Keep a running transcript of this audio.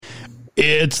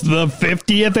It's the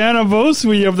 50th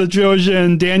anniversary of the Georgia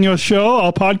and Daniel Show.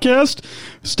 Our podcast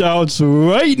starts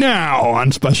right now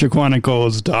on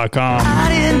SpecialChronicles.com. I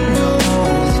didn't know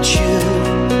that you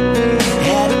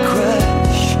had a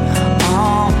crush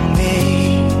on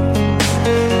me.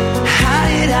 How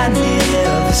did I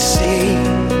never see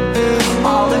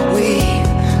all that we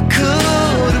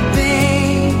could have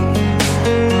been?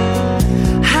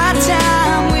 High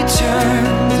time we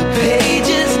turned the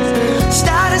pages,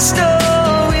 start a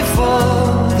story for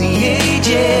the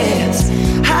ages.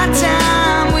 High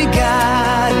time we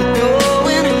got it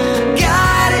going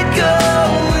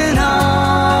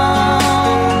on.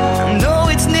 I know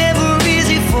it's never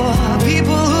easy for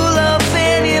people who love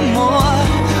anymore,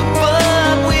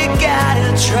 but we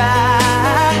gotta try,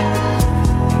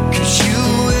 'cause you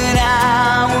and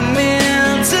I were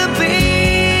meant to be.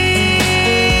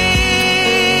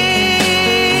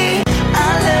 I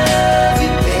love you,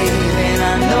 baby, and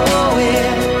I know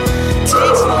it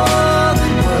takes more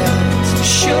than words to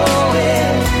show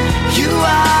it. You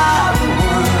are the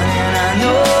one, and I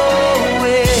know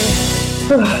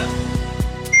it.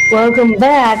 Welcome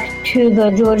back to the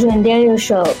Georgia and Daniel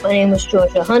Show. My name is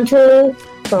Georgia Hunter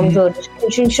from Georgia's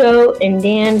Kitchen Show and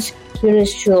Dan's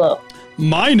Cutest True Love.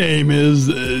 My name is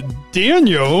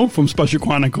Daniel from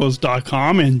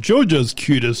SpecialChronicles.com and Georgia's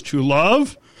Cutest True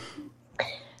Love.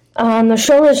 On the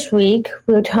show this week,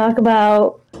 we'll talk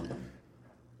about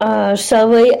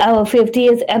celebrate our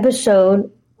 50th episode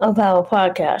of our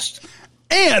podcast.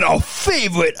 And our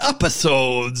favorite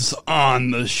episodes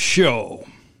on the show.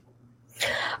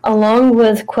 Along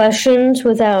with questions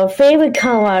with our favorite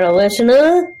Colorado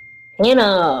listener,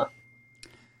 Hannah.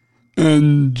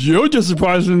 And Georgia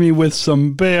surprised me with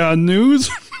some bad news.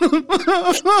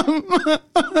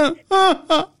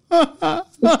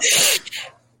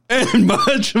 And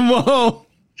much more.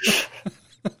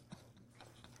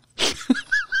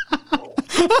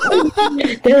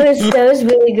 That was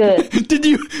really good. Did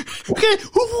you? Okay,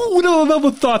 who would have ever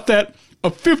thought that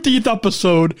a 50th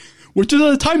episode, which is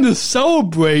a time to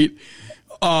celebrate,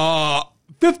 the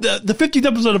 50th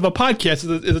episode of a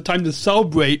podcast is a time to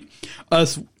celebrate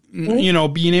us, you know,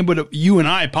 being able to, you and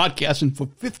I podcasting for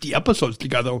 50 episodes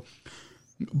together.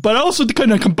 But also to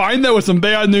kind of combine that with some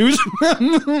bad news.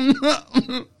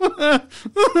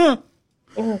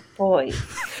 Oh, boy.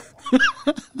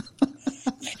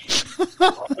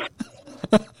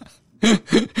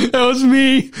 That was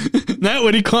me. Not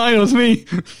Woody Klein, it was me.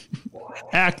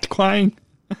 Act Klein.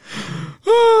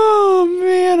 Oh,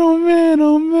 man, oh, man,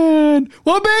 oh, man.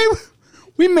 Well, babe,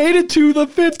 we made it to the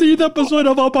 50th episode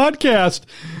of our podcast.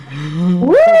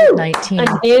 Woo! 19.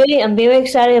 I'm very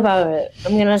excited about it.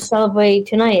 I'm going to celebrate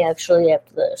tonight, actually,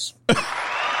 after this.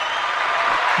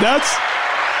 That's...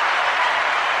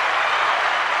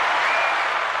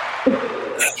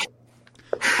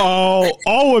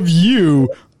 all of you,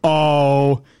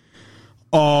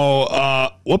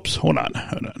 whoops, hold on.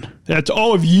 That's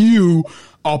all of you,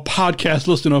 our podcast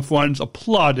listener friends,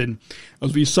 applauding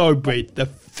as we celebrate the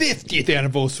 50th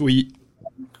anniversary.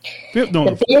 The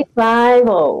big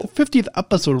 5-0. The 50th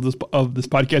episode of this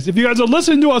podcast. If you guys are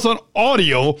listening to us on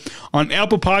audio, on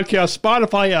Apple Podcasts,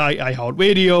 Spotify,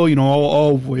 iHeartRadio, you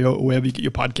know, wherever you get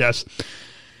your podcasts,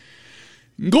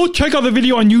 go check out the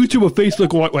video on YouTube or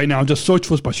Facebook right now. Just search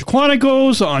for Special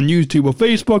Chronicles on YouTube or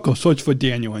Facebook, or search for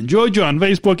Daniel and Georgia on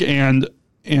Facebook, and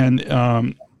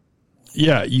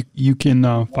yeah, you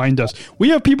can find us. We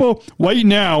have people right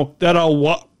now that are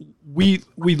we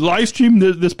live stream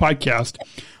this podcast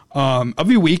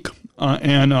every week,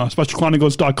 and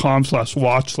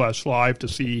SpecialChronicles.com/watch/live to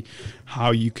see how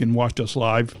you can watch us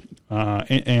live,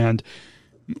 and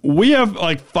we have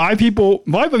like 5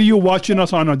 of you watching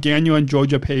us on our Daniel and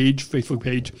Georgia Facebook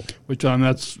page, which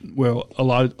that's where a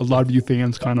lot of you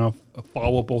fans kind of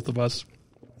follow both of us.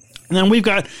 And then we've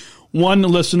got one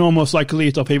listener, most likely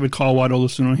it's our favorite Colorado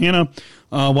listener, Hannah,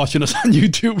 watching us on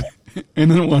YouTube,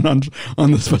 and then one on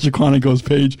the Special Chronicles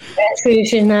page. Actually,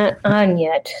 she's not on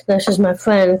yet. This is my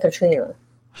friend, Katrina.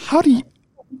 How do you...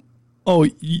 Oh,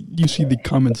 you see the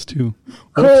comments too.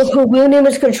 Her real name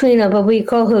is Katrina, but we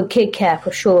call her Kit Kat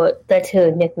for short. That's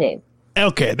her nickname.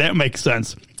 Okay, that makes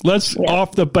sense.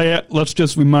 Off the bat, let's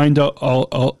just remind our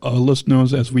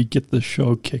listeners as we get the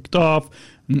show kicked off,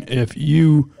 if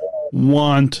you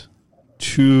want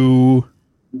to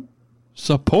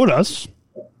support us,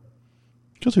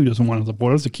 because who doesn't want to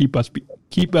support us, to keep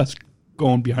us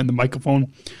going behind the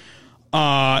microphone,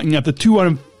 and at the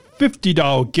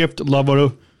 $250 gift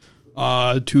level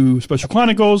to Special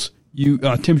Chronicles,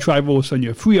 Tim Shriver will send you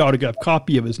a free autographed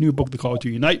copy of his new book, The Call to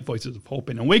Unite, Voices of Hope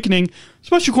and Awakening.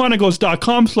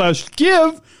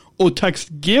 SpecialChronicles.com/give, or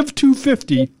text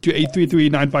GIVE250 to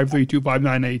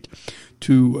 833-953-2598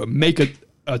 to make a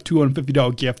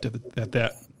 $250 gift at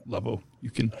that level. You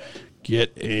can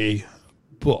get a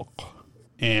book.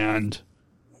 And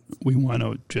we want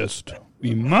to just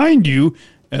remind you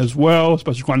as well,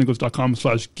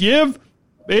 specialchronicles.com/give,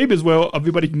 babe, as well.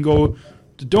 Everybody can go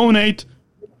to donate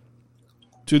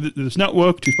to this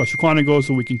network, to Special Chronicles,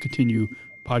 so we can continue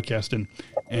podcasting.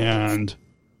 And,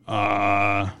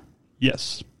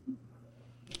 yes.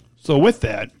 So with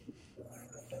that,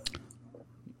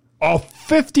 all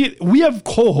 50, we have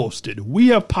co-hosted, we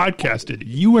have podcasted,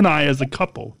 you and I as a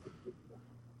couple,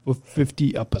 for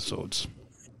 50 episodes.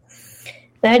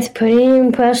 That's pretty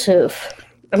impressive.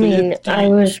 I mean, I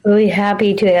was really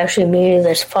happy to actually make it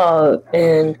this far,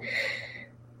 and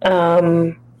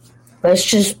let's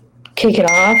just kick it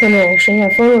off and actually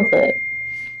have fun with it.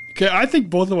 Okay, I think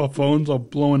both of our phones are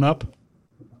blowing up.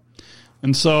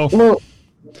 And so,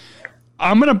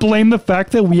 I'm going to blame the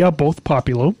fact that we are both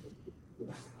popular.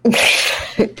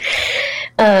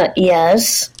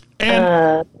 Yes.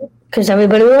 Because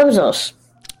everybody loves us.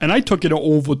 And I took it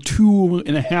over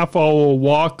 2.5 hour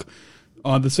walk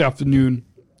this afternoon.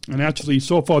 And actually,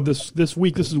 so far this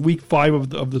week, this is week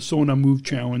 5 of the Sona Move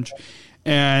Challenge.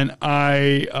 And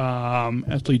I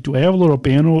actually, do I have a little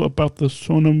banner about the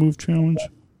Sona Move Challenge?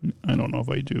 I don't know if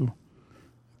I do.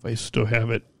 If I still have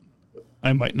it,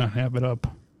 I might not have it up.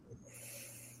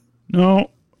 No,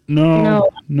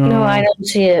 I don't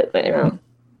see it right now.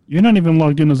 You're not even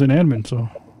logged in as an admin, so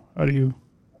how do you?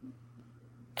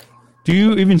 Do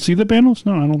you even see the banners?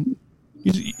 No, I don't.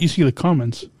 You see the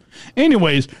comments.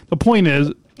 Anyways, the point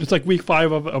is, it's like week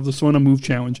 5 of the Sona Move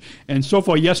Challenge, and so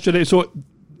far yesterday. So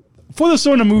for the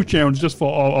Sona Move Challenge, just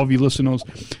for all of you listeners,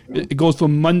 it goes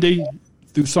from Monday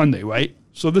through Sunday, right?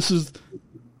 So this is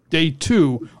day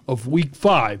 2 of week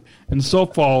 5, and so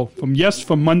far from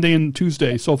Monday and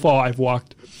Tuesday, so far I've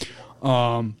walked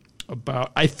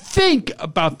about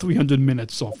 300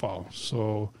 minutes so far.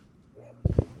 So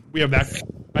we have that.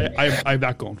 I have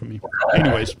that going for me.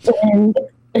 Anyways,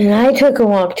 and I took a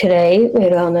walk today,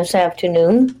 later on this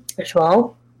afternoon as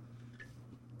well,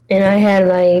 and I had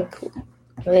like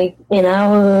an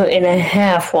hour and a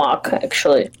half walk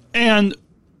actually. And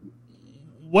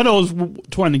what I was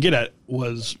trying to get at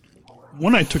was,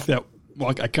 when I took that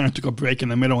walk, I kind of took a break in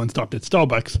the middle and stopped at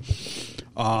Starbucks.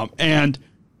 And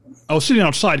I was sitting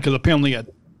outside because apparently at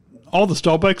all the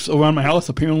Starbucks around my house,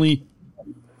 apparently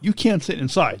you can't sit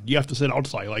inside. You have to sit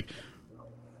outside. Like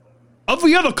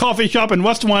every other coffee shop and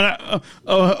restaurant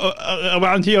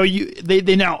around here,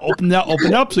 they now open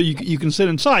up so you can sit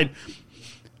inside.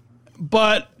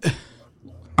 But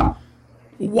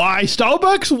why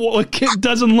Starbucks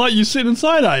doesn't let you sit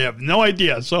inside? I have no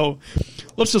idea. So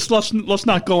let's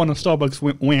not go on a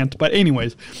Starbucks rant. But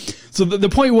anyways, so the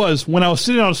point was, when I was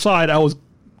sitting outside,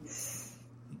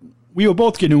 we were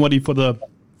both getting ready for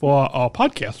our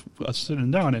podcast,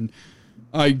 sitting down, and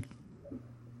I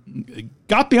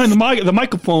got behind the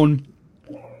microphone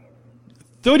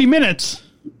 30 minutes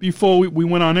before we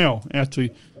went on air.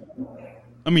 Actually,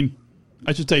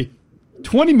 I should say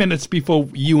 20 minutes before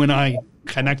you and I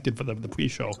connected for the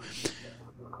pre-show.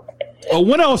 But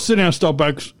when I was sitting at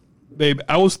Starbucks, babe,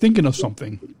 I was thinking of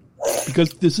something,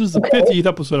 because this is the 50th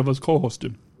episode of us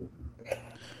co-hosting.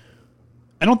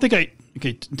 I don't think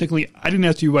technically, I didn't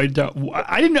ask you to write it down.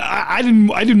 I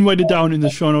didn't write it down in the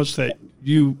show notes that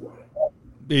you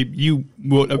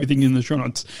wrote everything in the show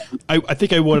notes. I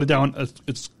think I wrote it down.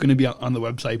 It's going to be on the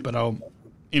website, but I'll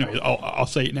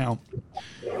say it now.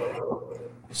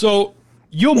 So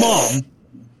your mom,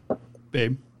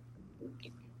 babe,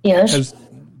 yes, has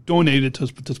donated to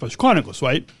Special Chronicles,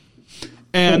 right?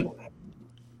 And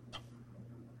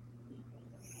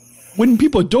when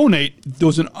people donate,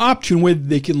 there's an option where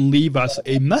they can leave us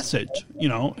a message,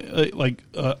 like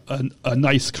a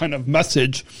nice kind of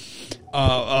message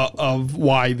of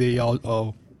why they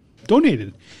all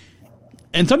donated.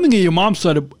 And something that your mom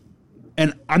said,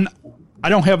 and I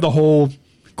don't have the whole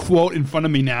quote in front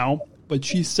of me now, but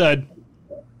she said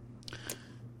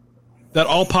that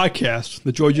all podcasts,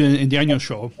 the Georgia and Daniel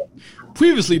Show,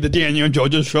 previously the Daniel and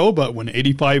Georgia Show, but when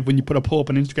you put a poll up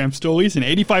on Instagram stories, and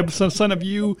 85% of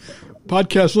you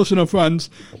podcast listener friends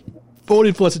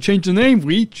voted for us to change the name,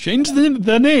 we changed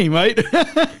the name, right?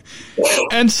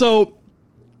 And so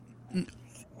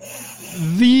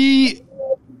the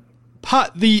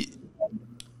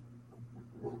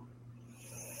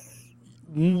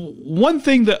one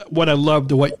thing what I loved,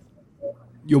 the way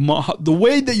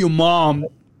that your mom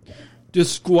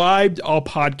described our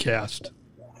podcast,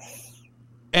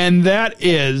 and that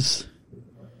is,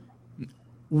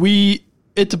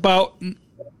 it's about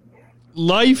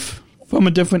life from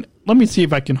a different. Let me see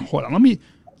if I can hold on. Let me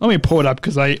pull it up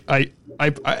because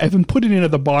I've been putting it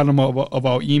at the bottom of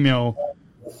our email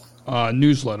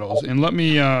newsletters, and let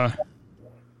me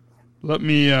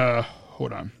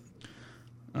hold on.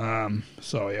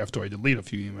 Sorry, after I delete a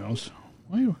few emails.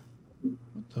 What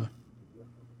the?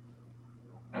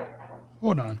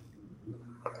 Hold on.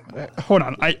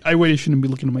 I really shouldn't be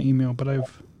looking at my email, but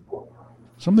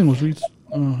something was reached.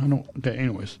 I don't. Okay.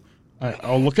 Anyways,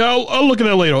 I'll look at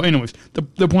it later. Anyways,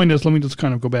 the point is, let me just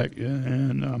kind of go back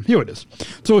and here it is.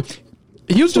 So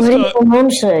here's just. What did your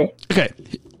mom say? Okay.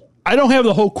 I don't have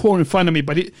the whole quote in front of me,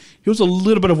 but here's a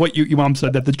little bit of what your mom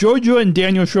said, that the Georgia and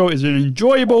Daniel Show is an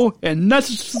enjoyable and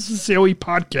necessary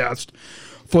podcast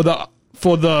for the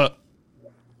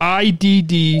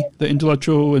IDD, the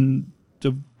intellectual and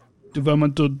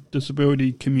developmental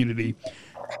disability community,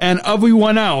 and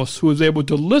everyone else who is able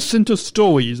to listen to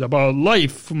stories about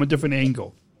life from a different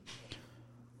angle.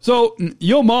 So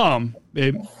your mom,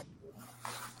 babe,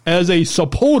 as a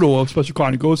supporter of Special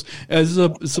Chronicles, as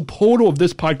a supporter of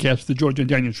this podcast, The Georgia and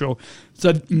Daniel Show,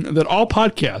 said that all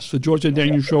podcasts, The Georgia and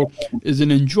Daniel Show, is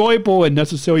an enjoyable and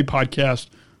necessary podcast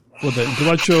for the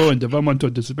intellectual and developmental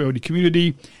disability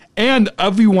community and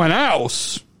everyone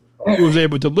else who is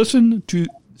able to listen to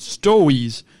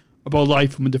stories about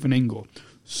life from a different angle.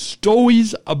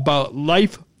 Stories about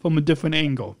life from a different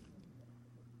angle.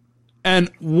 And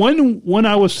when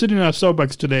I was sitting at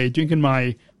Starbucks today drinking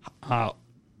my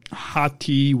hot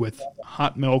tea with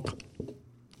hot milk,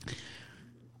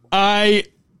 I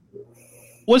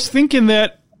was thinking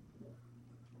that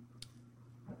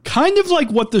kind of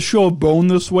like what the show Born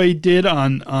This Way did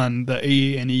on the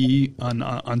A&E on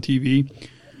TV,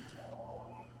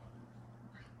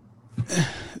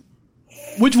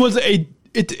 which was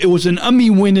it was an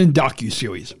Emmy-winning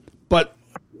docuseries. But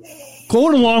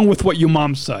going along with what your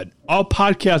mom said, our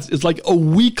podcast is like a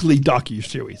weekly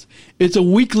docuseries. It's a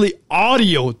weekly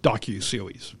audio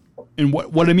docuseries. And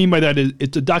what I mean by that is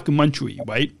it's a documentary,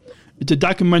 right? It's a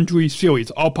documentary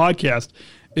series. Our podcast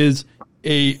is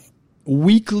a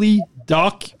weekly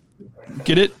get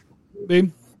it,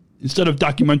 babe? Instead of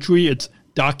documentary, it's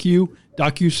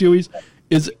docu-series.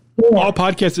 Our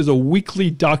podcast is a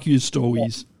weekly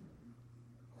docu-stories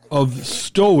of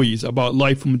stories about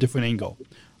life from a different angle.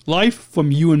 Life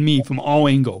from you and me, from all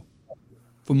angle.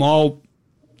 From all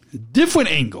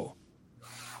different angle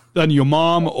than your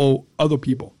mom or other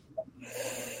people.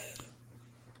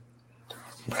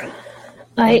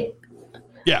 I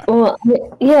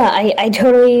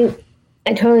totally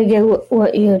get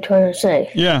what you're trying to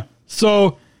say. Yeah.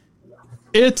 So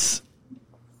it's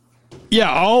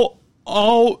all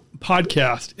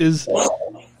podcast is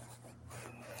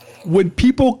when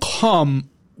people come,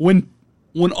 when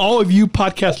all of you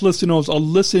podcast listeners are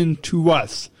listening to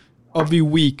us every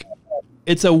week,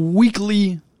 it's a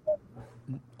weekly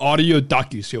audio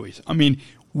docuseries. I mean,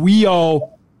 we are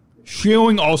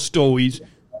sharing our stories,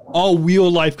 all real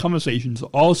life conversations,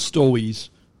 all stories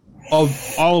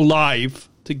of our life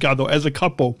together as a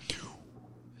couple.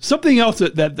 Something else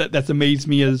that's amazed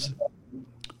me is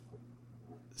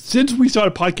since we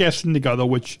started podcasting together,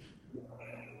 which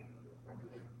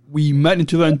we met in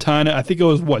 2010, I think it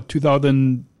was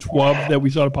 2012 that we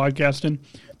started podcasting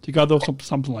together,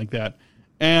 something like that.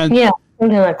 And yeah,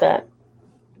 something like that.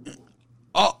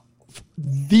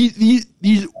 These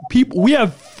people, we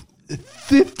have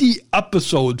 50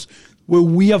 episodes where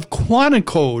we have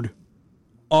chronicled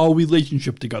our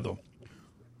relationship together.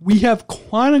 We have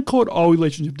chronicled our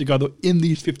relationship together in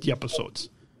these 50 episodes,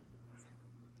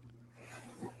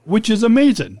 which is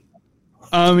amazing.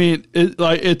 I mean,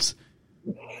 I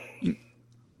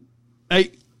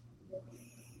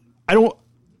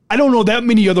don't know that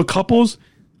many other couples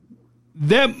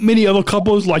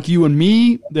like you and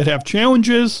me that have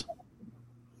challenges,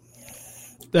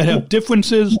 that have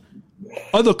differences.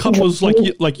 Other couples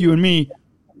like you and me.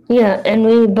 Yeah, and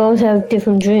we both have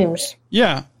different dreams.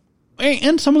 Yeah,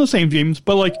 and some of the same dreams,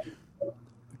 but like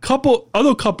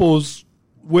other couples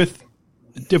with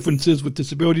differences, with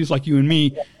disabilities like you and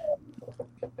me.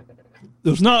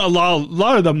 There's not a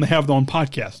lot of them that have their own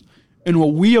podcast. And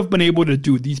what we have been able to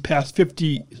do these past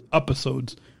 50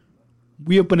 episodes,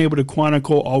 we have been able to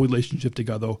chronicle our relationship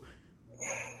together.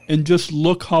 And just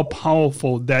look how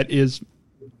powerful that is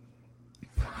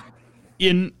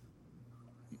in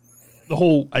the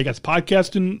whole, I guess,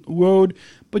 podcasting world,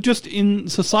 but just in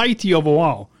society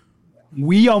overall.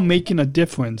 We are making a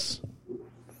difference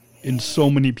in so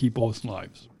many people's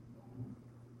lives.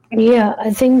 Yeah,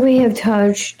 I think we have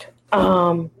touched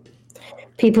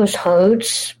people's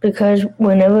hearts, because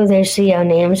whenever they see our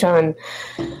names on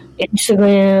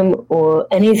Instagram or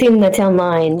anything that's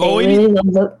online, they really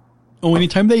love it. Oh,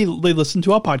 anytime they listen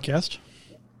to our podcast.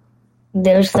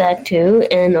 There's that too,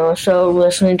 and also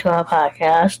listening to our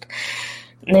podcast.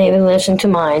 They even listen to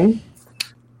mine.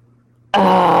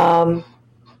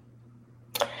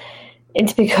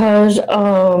 It's because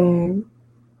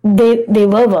they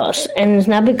love us, and it's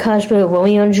not because we're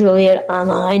Romeo and Juliet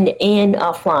online and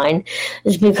offline.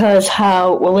 It's because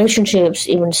how relationships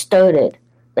even started,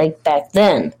 like back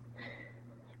then.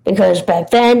 Because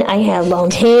back then I had long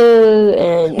hair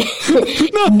and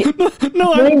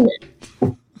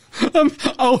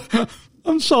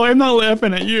I'm sorry, I'm not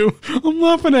laughing at you. I'm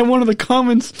laughing at one of the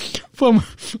comments from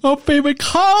our favorite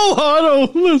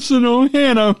Colorado listener,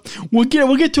 Hannah. We'll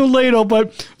get to it later,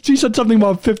 but she said something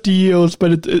about 50 years,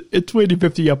 but it's really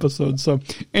 50 episodes. So,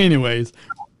 anyways,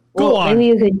 go on. Maybe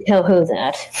you could tell her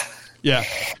that. Yeah.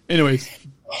 Anyways,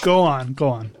 go on.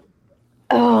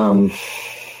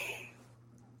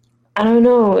 I don't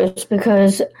know. It's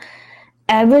because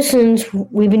ever since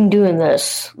we've been doing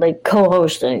this, like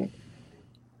co-hosting,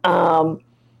 back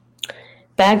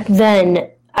then,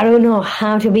 I don't know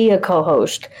how to be a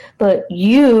co-host, but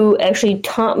you actually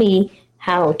taught me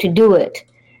how to do it.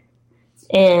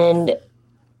 And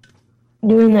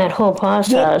during that whole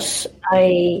process,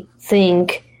 I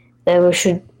think that we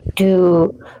should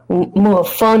do more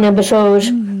fun episodes,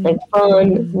 like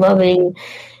fun, loving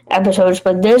episodes.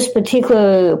 But this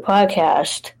particular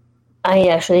podcast, I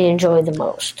actually enjoy the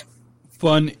most.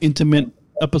 Fun, intimate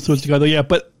episodes together, yeah.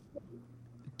 But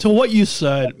to what you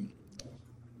said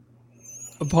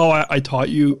of how I taught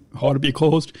you how to be a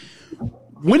co-host,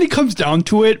 when it comes down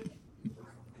to it,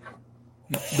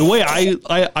 the way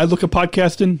I look at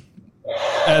podcasting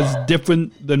as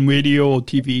different than radio or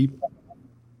TV,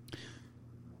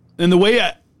 and the way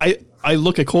I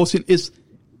look at co-hosting is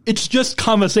it's just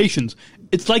conversations.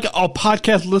 It's like our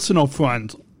podcast listener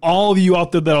friends, all of you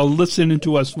out there that are listening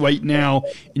to us right now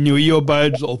in your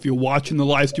earbuds, or if you're watching the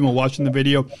live stream or watching the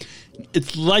video,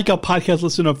 it's like our podcast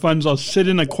listener friends are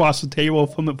sitting across the table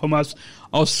from us,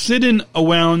 are sitting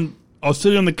on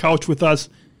the couch with us.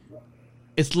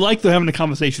 It's like they're having a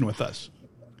conversation with us.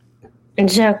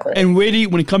 Exactly. And really,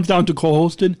 when it comes down to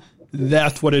co-hosting,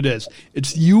 that's what it is.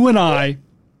 It's you and I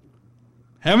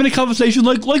having a conversation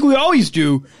like we always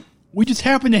do. We just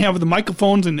happen to have the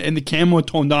microphones and the camera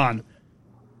turned on.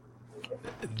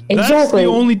 That's exactly. the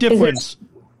only difference.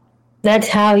 That's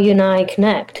how you and I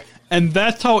connect. And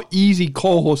that's how easy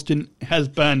co-hosting has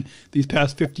been these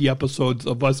past 50 episodes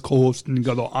of us co-hosting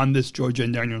together on this Georgia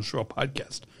and Daniel Show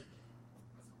podcast.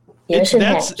 Yes,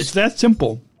 it's that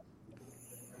simple.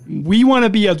 We want to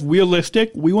be as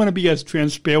realistic. We want to be as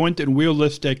transparent and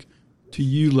realistic to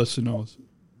you listeners.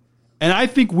 And I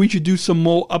think we should do some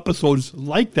more episodes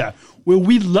like that, where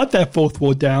we let that fourth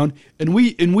wall down and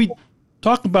we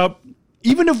talk about,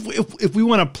 even if we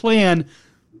want to plan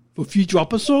for future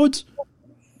episodes,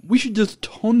 we should just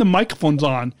turn the microphones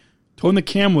on, turn the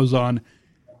cameras on,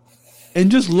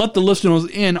 and just let the listeners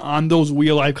in on those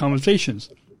real life conversations,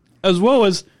 as well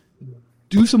as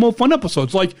do some more fun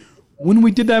episodes. Like when we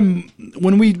did that,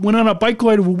 when we went on a bike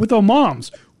ride with our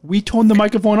moms, we turned the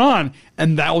microphone on,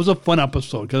 and that was a fun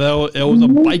episode because it was a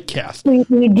bike cast.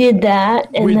 We did that,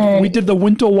 and we did the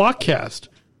winter walk cast.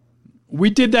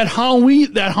 We did that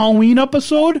Halloween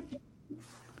episode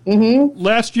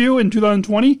last year in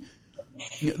 2020.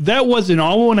 That was an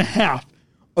hour and a half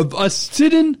of us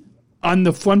sitting on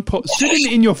the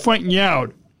sitting in your front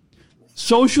yard,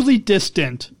 socially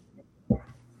distant,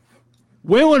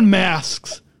 wearing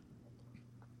masks.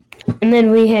 And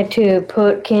then we had to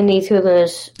put candy through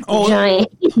this giant...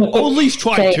 Or at least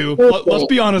try to. Let's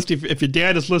be honest. If your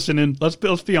dad is listening, let's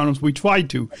be honest. We tried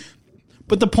to.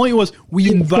 But the point was,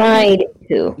 we invited...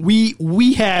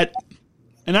 We had...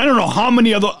 And I don't know how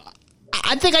many other...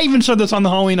 I think I even said this on the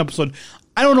Halloween episode.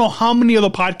 I don't know how many other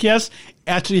podcasts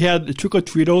actually had the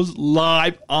trick-or-treaters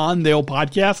live on their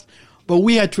podcast. But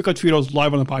we had trick-or-treaters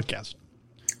live on the podcast.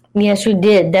 Yes, we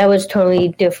did. That was totally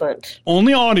different.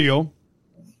 Only audio.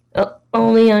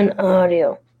 Only on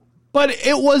audio. But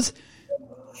it was...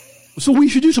 So we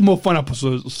should do some more fun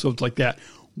episodes like that.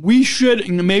 We should,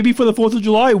 maybe for the 4th of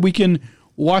July, we can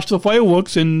watch the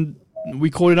fireworks and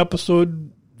record an episode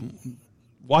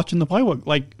watching the fireworks.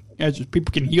 Like, as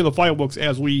people can hear the fireworks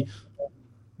as we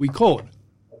record.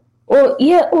 Well,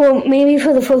 yeah, maybe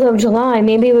for the 4th of July,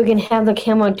 maybe we can have the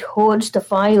camera towards the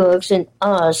fireworks and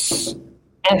us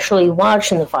actually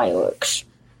watching the fireworks.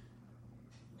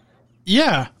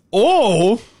 Yeah.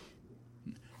 Or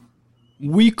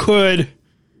we could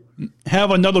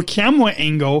have another camera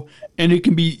angle, and it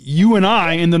can be you and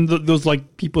I, and then those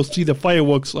like people see the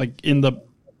fireworks like on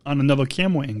another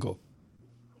camera angle.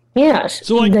 Yes.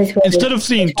 So like instead of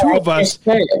seeing two of us,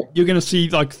 you're gonna see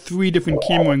like 3 different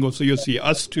camera angles. So you'll see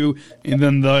us 2, and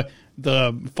then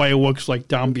the fireworks like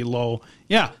down below.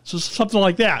 Yeah, so something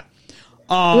like that.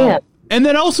 And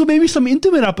then also maybe some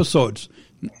intimate episodes.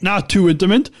 Not too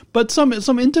intimate, but some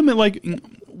intimate, like,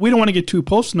 we don't want to get too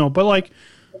personal, but like,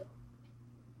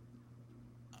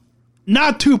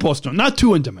 not too personal, not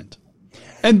too intimate.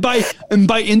 And by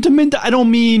intimate, I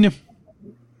don't mean...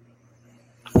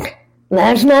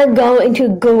 Let's not go into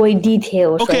gory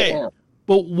details right now.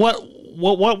 But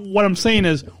what I'm saying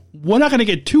is, we're not going to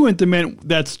get too intimate.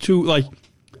 That's too, like,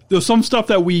 there's some stuff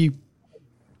that we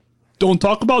don't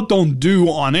talk about, don't do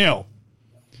on air.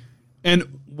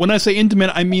 And when I say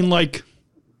intimate, I mean like...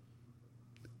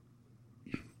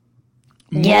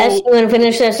 Yes, you want to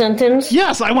finish that sentence?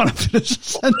 Yes, I want to finish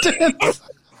the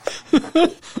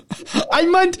sentence. I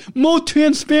meant more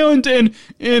transparent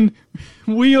in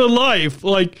real life,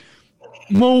 like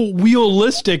more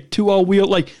realistic to our real,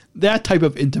 like that type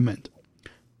of intimate.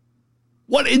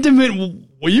 What intimate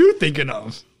were you thinking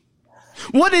of?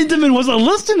 What intimate was a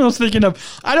listener thinking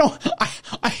of?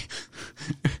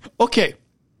 Okay.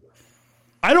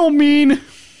 I don't mean...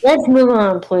 Let's move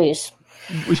on, please.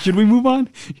 Should we move on?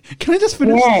 Can I just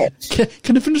finish? Yes.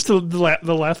 Can I finish the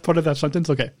last part of that sentence?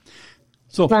 Okay.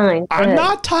 So Fine, I'm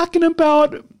not talking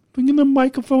about bringing the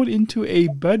microphone into a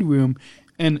bedroom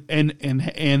and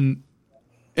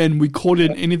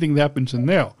recording anything that happens in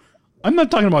there. I'm not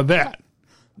talking about that.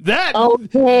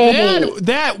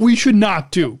 That we should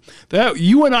not do. That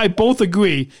you and I both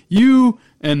agree. You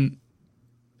and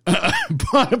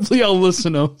probably our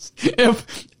listeners.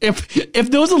 If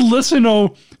there was a listener,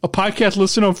 a podcast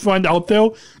listener friend out there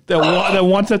that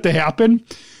wants that to happen,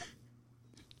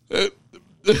 there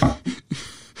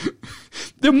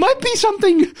might be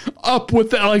something up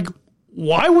with that. Like,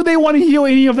 why would they want to hear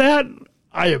any of that?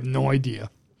 I have no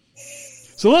idea.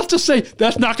 So let's just say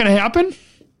that's not going to happen,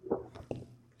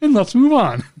 and let's move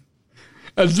on.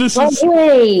 As this is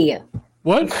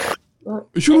what.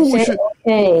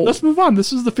 Okay. Let's move on.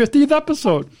 This is the 50th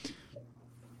episode.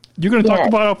 You're going to talk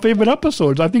about our favorite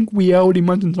episodes. I think we already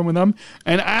mentioned some of them.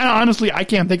 And honestly, I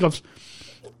can't think of...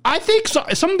 I think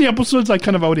some of the episodes I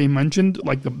kind of already mentioned,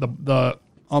 like the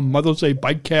Mother's Day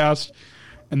Bikecast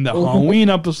and the Halloween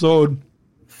episode.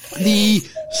 The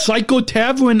Psycho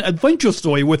Tavern adventure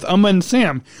story with Emma and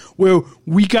Sam, where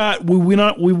we went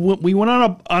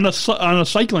on a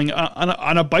cycling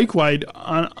on a bike ride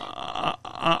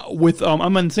with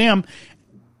Emma and Sam,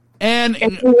 and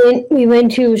we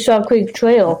went to Saw Creek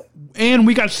Trail, and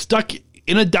we got stuck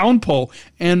in a downpour,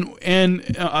 and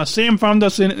Sam found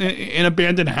us in an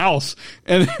abandoned house,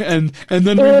 and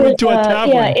then we went to a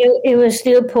tavern. Yeah, it was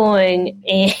still pouring,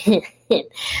 and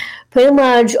pretty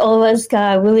much all of us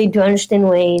got really drenched in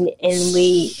rain, and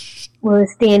we were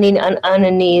standing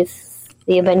underneath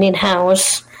the abandoned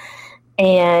house,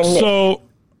 and so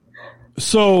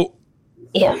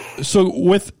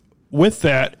with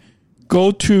that,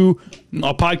 go to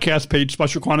our podcast page,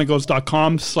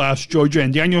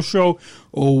 specialchronicles.com/GeorgiaandDanielShow,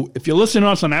 or if you're listening to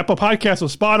us on Apple Podcasts or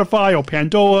Spotify or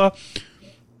Pandora,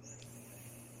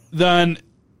 then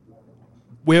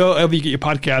wherever you get your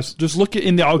podcasts, just look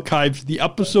in the archives. The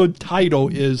episode title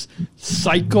is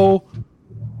Psycho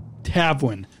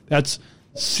Tavern. That's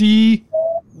CYCLE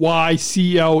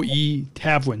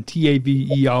Tavern,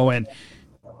 TAVERN.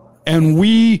 And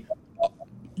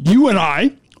you and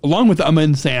I, along with Emma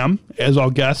and Sam as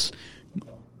our guests,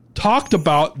 talked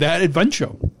about that adventure.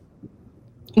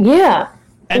 Yeah.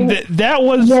 And that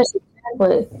was... Yes,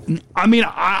 exactly. I mean,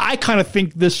 I kind of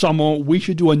think this summer we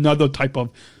should do another type of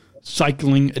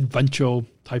cycling adventure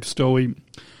type story.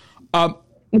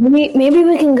 Maybe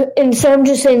we can, instead of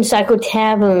just saying Psycho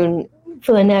Tavern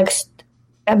for the next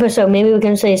episode, maybe we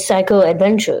can say Psycho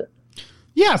Adventure.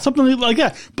 Yeah, something like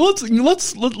that. But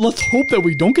let's hope that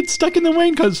we don't get stuck in the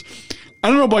rain, because I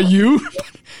don't know about you, but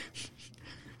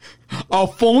our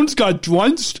phones got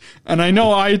drenched, and I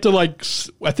know I had to I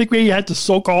think we had to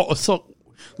soak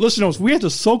listeners, we had to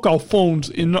soak our phones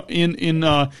in rice, in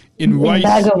a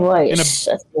bag of rice,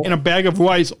 in a bag of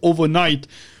rice overnight,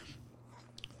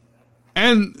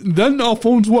 and then our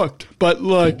phones worked. But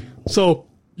so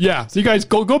you guys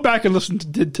go back and listen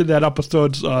to that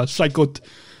episode, Psycho.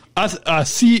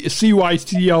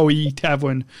 CYCLE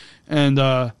Tavern, and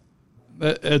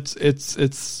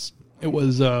it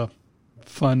was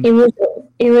fun. It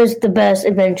was the best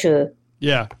adventure.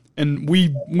 Yeah, and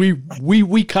we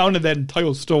counted that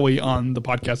entire story on the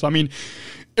podcast. I mean,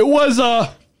 it was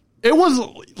it was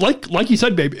like you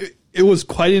said, babe. It was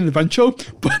quite an adventure,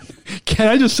 but can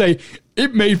I just say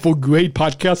it made for great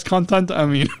podcast content? I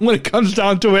mean, when it comes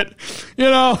down to it,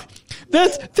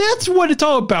 that's what it's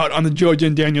all about on the Georgia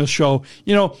and Daniel show.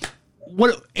 As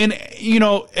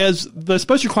the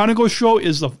Special Chronicles show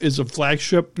is a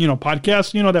flagship,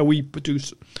 podcast, that we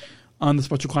produce on the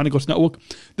Special Chronicles Network.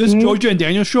 This Georgia and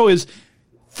Daniel show is,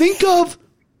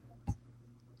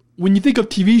 when you think of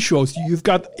TV shows, you've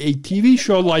got a TV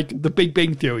show like The Big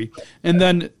Bang Theory, and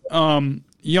then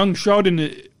Young Sheldon,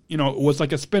 was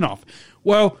like a spinoff.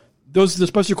 Well, there's the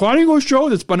Special Chronicles show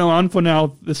that's been around for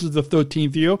now. This is the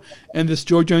 13th year, and this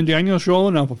Georgia and Daniel show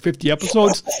now for 50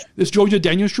 episodes. This Georgia and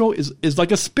Daniel show is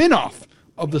like a spinoff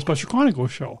of the Special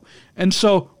Chronicles show. And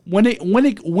so when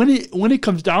it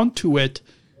comes down to it,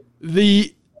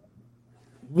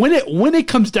 when it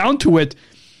comes down to it,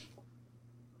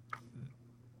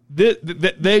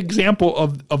 the example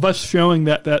of us showing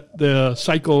that the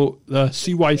CYCLE,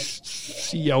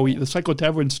 the Psycho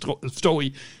Tavern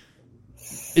story,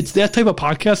 it's that type of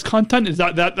podcast content, is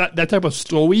that type of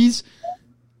stories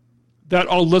that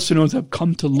our listeners have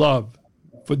come to love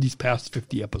for these past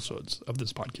 50 episodes of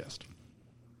this podcast.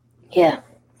 Yeah.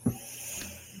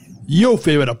 Your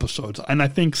favorite episodes, and I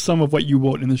think some of what you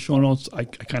wrote in the show notes, I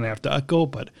kind of have to echo,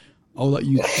 but I'll let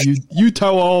you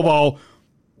tell all of our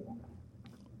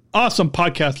awesome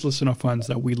podcast listener friends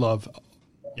that we love.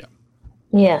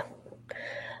 Yeah.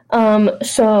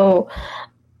 So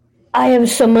I have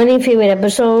so many favorite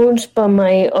episodes, but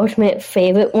my ultimate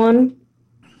favorite one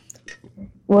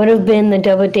would have been the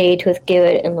double date with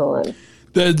Garrett and Lauren.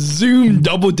 The Zoom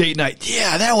double date night.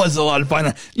 Yeah, that was a lot of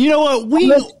fun. You know what?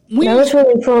 That was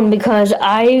really fun because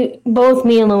both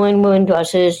me and Lauren were in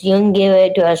dresses. You and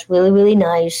Garrett dressed really, really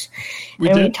nice.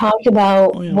 We talked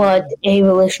about what a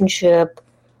relationship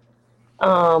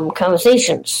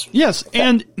conversations. Yes,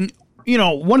 and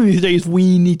one of these days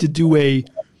we need to do a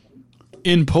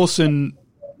in-person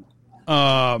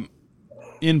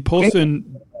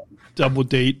double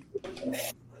date,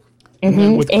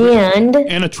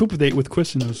 and a triple date with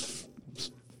Chris and his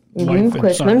wife.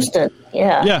 Chris Winston,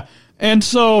 yeah. And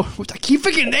so I keep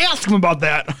forgetting to ask him about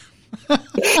that.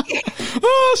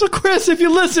 So Chris, if you're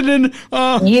listening,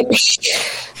 can you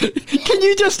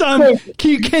just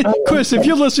Chris, if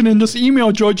you're listening, just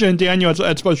email Georgia and Daniel at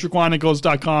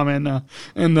specialchronicles.com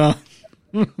and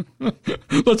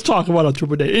let's talk about a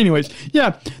triple date. Anyways,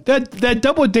 yeah, that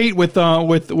double date with our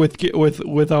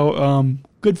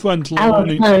good friends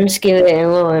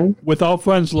Lauren. With our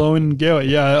friends Lauren and Garrett,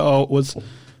 it was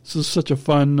such a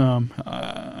fun.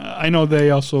 I know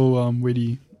they also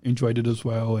really enjoyed it as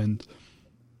well, and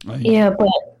but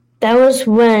that was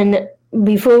when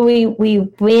before we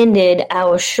branded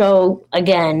our show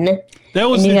again. That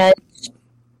was you guys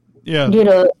did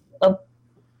a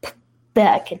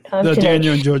back in time. The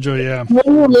Daniel and Georgia, yeah. One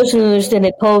of the listeners did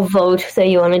a poll vote that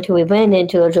you wanted to rebrand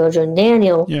into Georgia and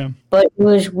Daniel. Yeah, but it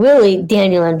was really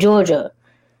Daniel and Georgia.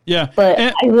 Yeah, but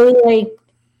I really like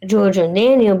Georgia and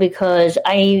Daniel because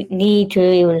I need to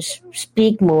even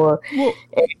speak more. Well,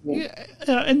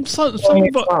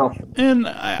 and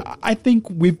I think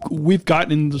we've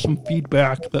gotten into some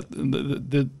feedback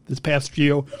that this past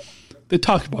year they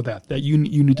talked about that you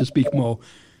need to speak more.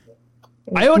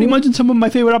 I already mentioned some of my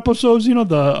favorite episodes,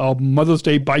 the Mother's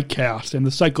Day Bikecast and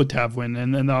the Psycho Tavern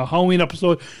and the Halloween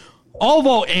episode, all of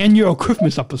our annual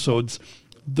Christmas episodes.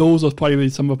 Those are probably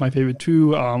some of my favorite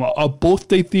too. Our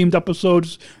birthday themed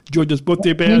episodes, Georgia's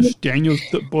birthday bash, Daniel's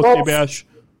birthday bash.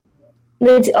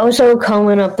 It's also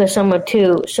coming up this summer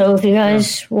too. So if you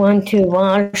guys want to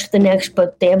watch the next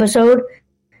birthday episode,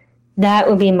 that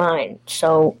would be mine.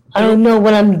 So I don't know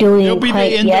what I'm doing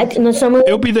quite yet in the summer.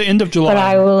 It'll be the end of July. But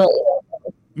I will.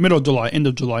 Middle of July, end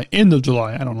of July.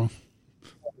 I don't know.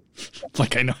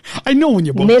 Like I know when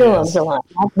your birthday middle of July,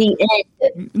 not the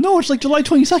end. No, it's like July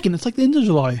 22nd. It's like the end of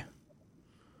July.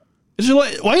 It's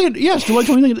July. Why? Yes, July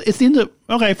 22nd. It's the end of.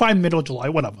 Okay, fine, middle of July,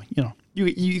 whatever.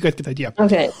 You guys get the idea.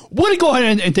 Okay. We're gonna go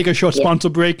ahead and take a short sponsor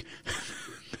break.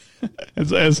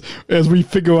 as we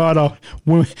figure out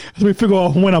when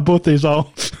our birthdays are.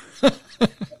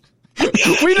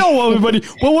 We know everybody.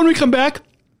 Well, when we come back,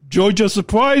 Georgia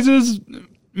surprises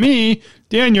me,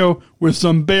 Daniel, with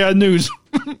some bad news.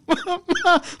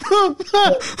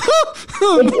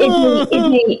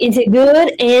 It's a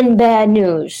good and bad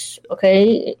news,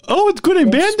 okay? Oh, it's good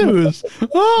and bad news.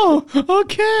 Oh,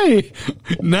 okay.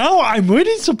 Now I'm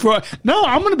really surprised. Now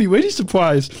I'm going to be really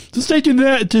surprised. So stay tuned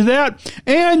to that.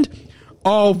 And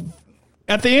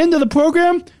at the end of the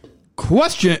program,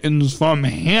 questions from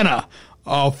Hannah.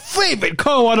 Our favorite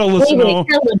Colorado listener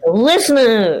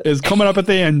is coming up at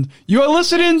the end. You are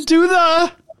listening to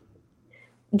the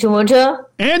Georgia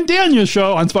and Daniel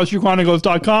Show on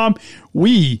SpecialChronicles.com.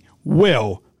 We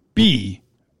will be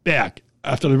back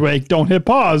after the break. Don't hit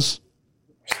pause.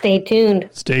 Stay tuned.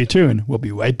 Stay tuned. We'll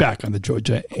be right back on the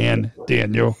Georgia and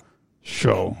Daniel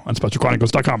Show on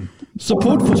SpecialChronicles.com.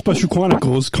 Support for Special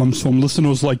Chronicles comes from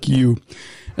listeners like you.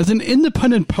 As an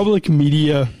independent public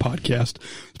media podcast,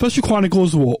 Special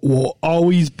Chronicles will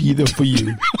always be there for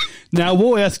you. Now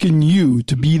we're asking you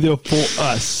to be there for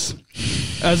us.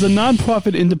 As a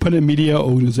nonprofit independent media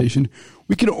organization,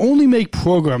 we can only make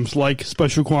programs like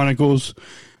Special Chronicles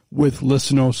with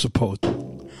listener support.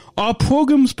 Our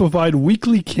programs provide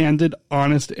weekly, candid,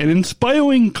 honest, and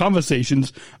inspiring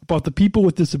conversations about the people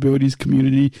with disabilities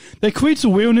community that creates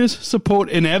awareness, support,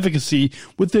 and advocacy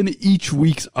within each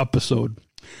week's episode.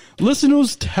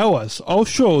 Listeners tell us our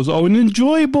shows are an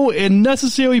enjoyable and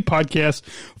necessary podcast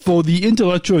for the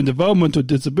intellectual and developmental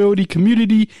disability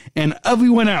community and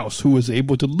everyone else who is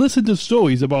able to listen to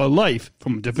stories about life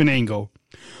from a different angle.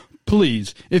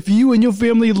 Please, if you and your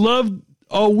family love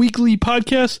our weekly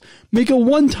podcast, make a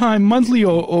one-time, monthly,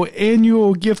 or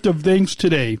annual gift of thanks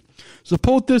today.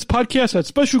 Support this podcast at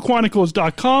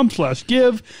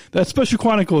specialchronicles.com/give. That's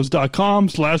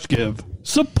specialchronicles.com/give.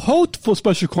 Support for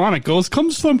Special Chronicles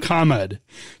comes from ComEd.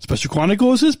 Special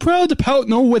Chronicles is proud to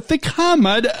partner with the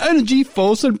ComEd Energy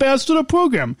Force Ambassador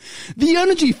Program. The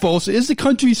Energy Force is the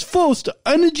country's first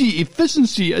energy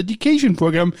efficiency education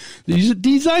program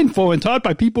designed for and taught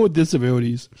by people with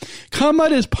disabilities.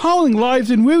 ComEd is powering lives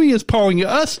and really is powering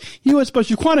us here at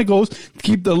Special Chronicles to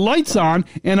keep the lights on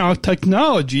and our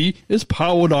technology is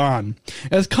powered on.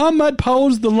 As ComEd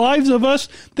powers the lives of us,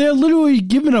 they are literally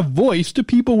giving a voice to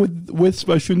people with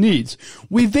special needs.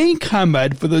 We thank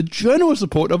ComEd for the generous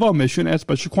support of our mission at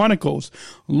Special Chronicles.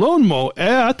 Learn more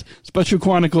at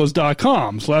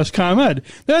specialchronicles.com/ComEd.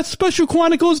 That's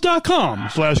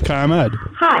specialchronicles.com/ComEd.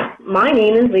 Hi, my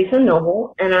name is Lisa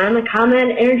Noble, and I'm a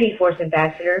ComEd Energy Force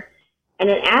Ambassador and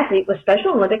an athlete with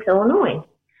Special Olympics Illinois.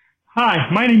 Hi,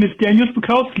 my name is Daniel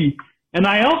Spakowski, and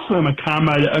I also am a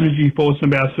ComEd Energy Force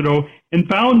Ambassador and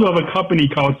founder of a company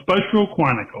called Special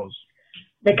Chronicles.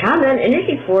 The ComEd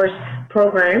Energy Force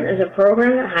program is a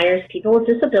program that hires people with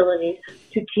disabilities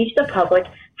to teach the public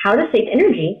how to save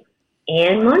energy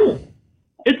and money.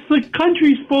 It's the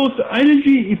country's first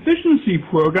energy efficiency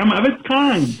program of its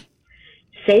kind.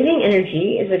 Saving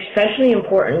energy is especially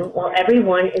important while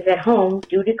everyone is at home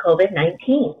due to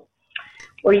COVID-19.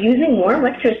 We're using more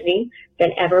electricity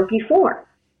than ever before.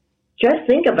 Just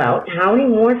think about how many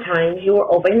more times you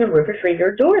are opening the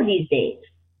refrigerator door these days.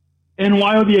 And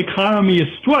while the economy is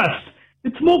stressed,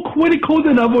 it's more critical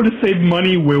than ever to save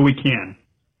money where we can.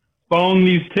 Following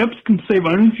these tips can save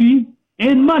energy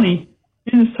and money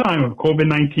in this time of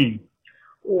COVID-19.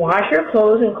 Wash your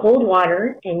clothes in cold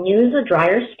water and use the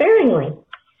dryer sparingly.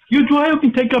 Your dryer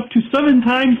can take up to 7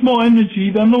 times more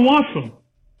energy than the washer.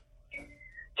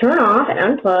 Turn off and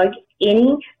unplug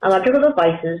any electrical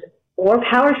devices or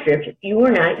power strips you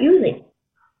are not using.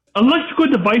 Electrical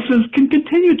devices can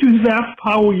continue to zap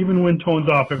power even when turned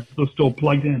off if they're still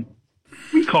plugged in.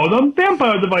 We call them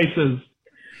vampire devices.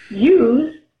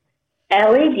 Use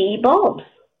LED bulbs.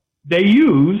 They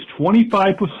use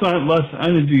 25% less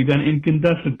energy than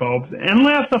incandescent bulbs and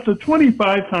last up to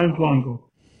 25 times longer,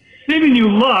 saving you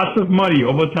lots of money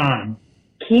over time.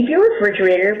 Keep your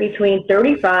refrigerator between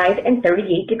 35 and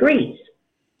 38 degrees.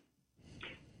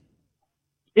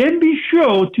 And be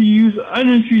sure to use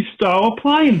Energy Star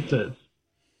appliances.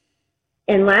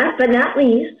 And last but not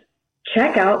least,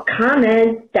 check out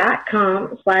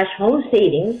ComEd.com/home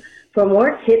savings for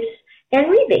more tips and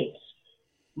rebates.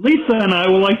 Lisa and I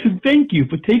would like to thank you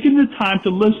for taking the time to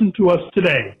listen to us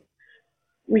today.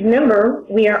 Remember,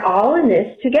 we are all in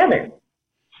this together.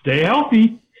 Stay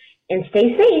healthy. And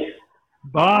stay safe.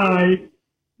 Bye.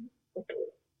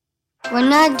 We're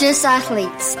not just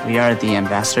athletes. We are the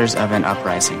ambassadors of an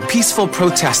uprising. Peaceful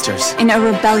protesters. In a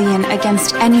rebellion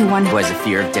against anyone who has a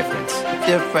fear of difference.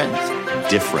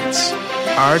 Difference.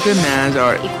 Our demands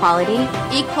are equality,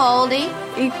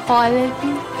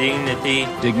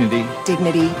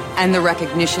 dignity, and the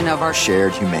recognition of our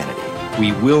shared humanity.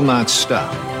 We will not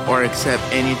stop or accept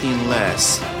anything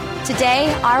less.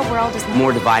 Today, our world is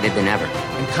more divided than ever.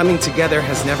 And coming together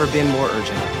has never been more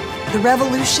urgent. The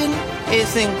revolution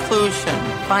is inclusion.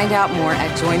 Find out more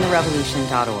at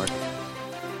jointherevolution.org.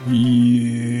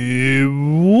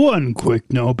 One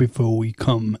quick note before we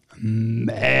come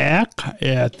back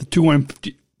at the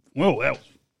 250. Whoa,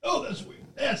 that's weird.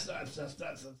 That's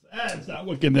not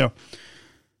working there.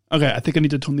 Okay, I think I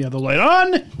need to turn the other light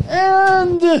on.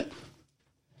 And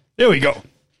there we go.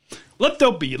 Let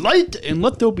there be light, and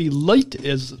let there be light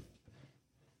as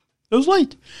It was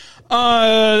late.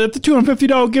 At the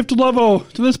 $250 gift level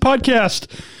to this podcast,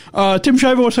 Tim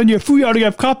Shriver will send you a free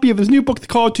autographed copy of his new book, The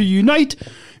Call to Unite.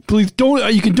 Please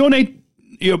don't. You can donate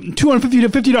 $250 to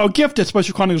 $50 gift at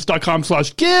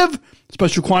specialchronicles.com/give,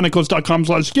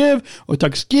 specialchronicles.com/give, or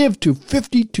text give to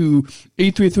 50 to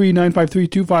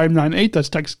 833-953-2598. That's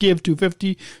text give to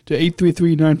 50 to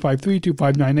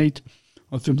 833-953-2598.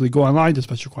 Or simply go online to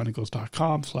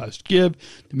specialchronicles.com/give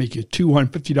to make your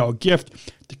 $250 gift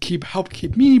to help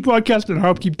keep me broadcasting and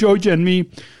help keep Georgia and me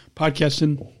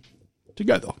podcasting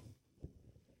together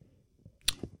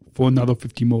for another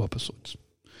 50 more episodes.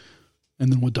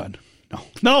 And then we're done.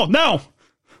 No.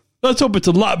 Let's hope it's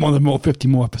a lot more than 50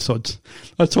 more episodes.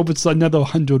 Let's hope it's another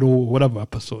 100 or whatever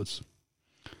episodes.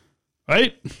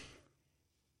 Right? A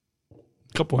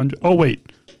couple hundred. Oh, wait.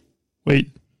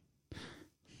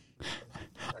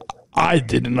 I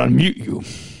didn't unmute you.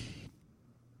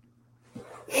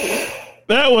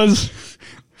 That was...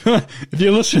 If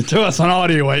you're listening to us on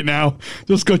audio right now,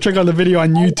 just go check out the video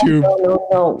on YouTube.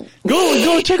 No.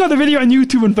 Go check out the video on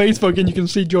YouTube and Facebook, and you can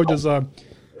see George's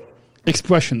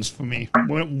expressions for me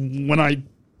when I,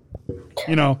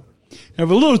 have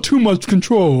a little too much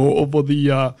control over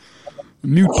the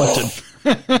mute button.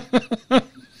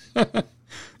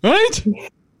 Right?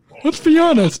 Let's be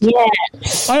honest.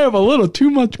 Yes. I have a little too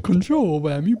much control over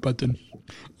that mute button.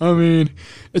 I mean,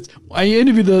 I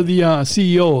interviewed the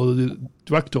CEO, the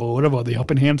director, or whatever, the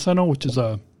Helping Hand Center, which is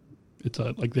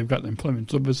like they've got employment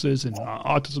services and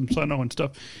autism center and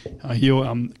stuff here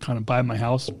kind of by my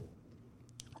house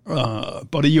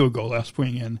about a year ago, last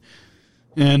spring,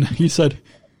 and he said,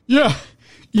 "Yeah,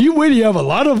 you really have a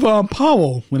lot of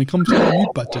power when it comes to the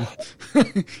mute button."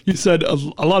 He said a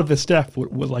lot of his staff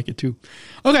would like it too.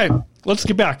 Okay, let's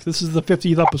get back. This is the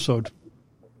 50th episode.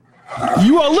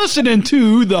 You are listening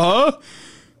to the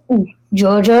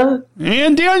Georgia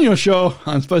and Daniel Show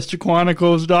on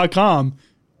SpecialChronicles.com.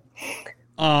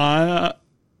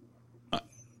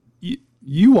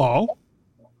 You all.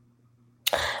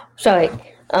 Sorry.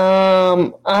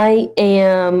 I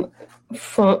am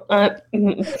from.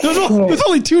 There's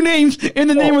only two names in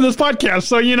the name of this podcast,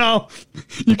 so you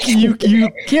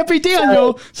can't be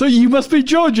Daniel, so you must be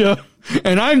Georgia,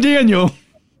 and I'm Daniel.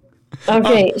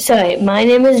 Okay, sorry. My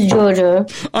name is Georgia.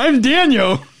 I'm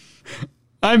Daniel.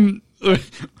 I'm.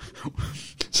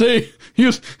 See,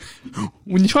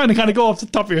 when you're trying to kind of go off the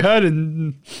top of your head,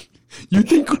 and you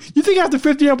think after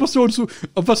 50 episodes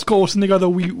of us coasting together,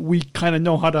 we kind of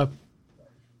know how to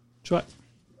try.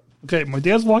 Okay, my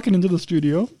dad's walking into the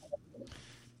studio.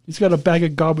 He's got a bag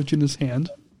of garbage in his hand.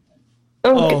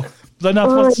 Okay. Oh, was I not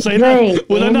supposed to say that?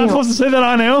 Was I not supposed to say that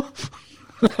on air?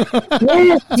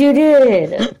 Yes, you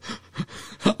did.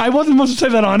 I wasn't supposed to say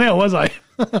that on air, was I?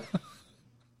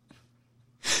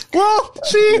 Well,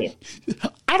 see,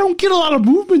 I don't get a lot of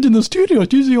movement in the studio.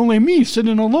 It's usually only me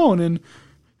sitting alone. And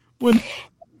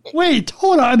wait,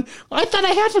 hold on. I thought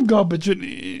I had some garbage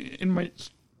in my...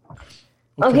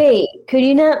 Okay, could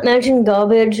you not mention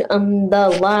garbage on the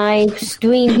live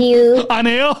stream here? On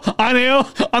air?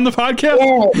 On the podcast?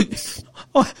 Yes.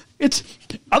 Oh,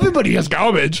 everybody has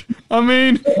garbage. I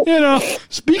mean,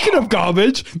 speaking of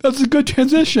garbage, that's a good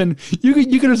transition. You're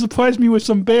going to surprise me with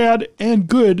some bad and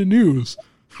good news.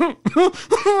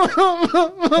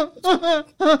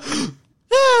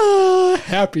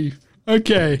 Happy.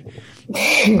 Okay.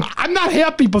 I'm not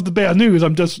happy about the bad news.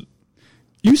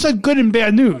 You said good and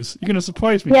bad news. You're going to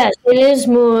surprise me. Yes, it is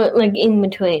more like in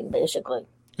between, basically.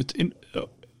 It's in...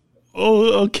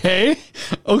 Oh, okay.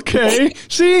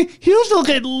 See, here's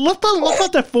let's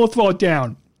let that fourth wall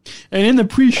down. And in the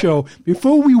pre-show,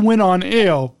 before we went on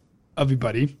air,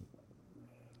 everybody,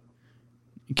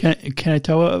 can I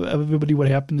tell everybody what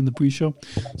happened in the pre-show?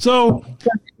 So,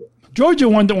 Georgia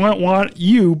wanted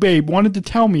to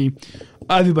tell me,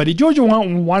 everybody. Georgia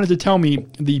wanted to tell me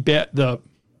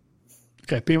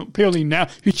okay, apparently now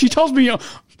she tells me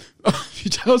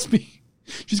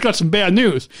she's got some bad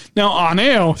news. Now on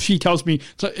air, she tells me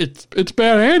it's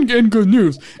bad and good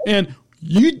news. And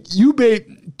you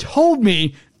told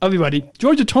me, everybody,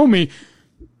 Georgia told me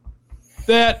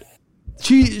that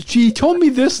she told me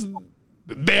this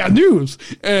bad news.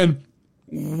 And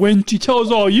when she tells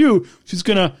all you, I'm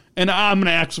gonna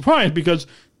act surprised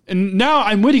and now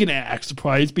I'm really gonna act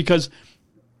surprised because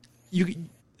it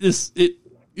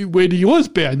really was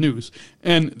bad news,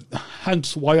 and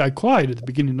hence why I cried at the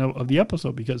beginning of the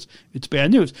episode, because it's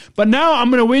bad news. But now I'm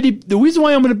going to wait. The reason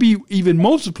why I'm going to be even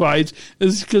more surprised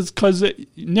is because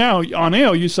now on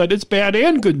air you said it's bad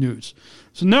and good news.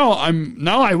 So now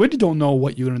I really don't know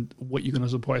what you're gonna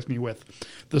surprise me with.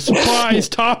 The surprise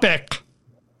topic.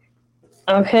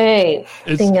 Okay.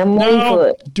 I think I'm ready for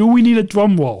it. Do we need a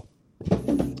drum roll?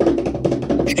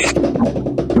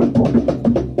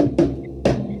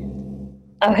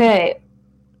 Okay.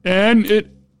 And it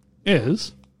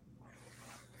is.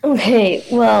 Okay,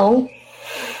 well.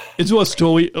 Is there a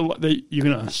story that you're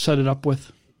going to set it up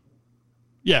with?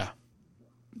 Yeah.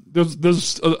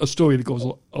 There's a story that goes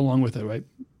along with it, right?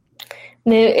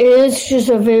 There is just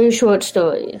a very short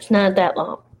story. It's not that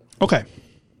long. Okay.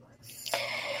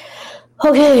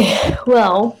 Okay,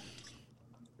 well.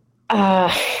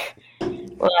 I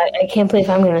can't believe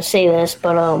I'm going to say this,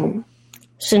 but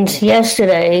since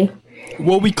yesterday.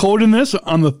 We'll be quoting this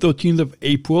on the 13th of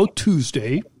April,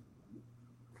 Tuesday.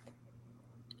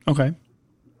 Okay.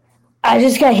 I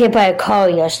just got hit by a car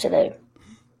yesterday.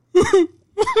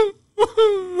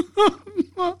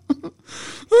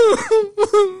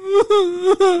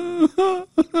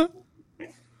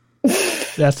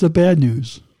 That's the bad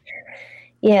news.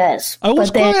 Yes. I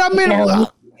was crying.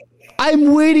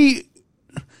 I'm waiting.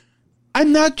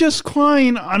 I'm not just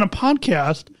crying on a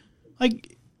podcast.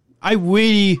 Like, I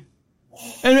really.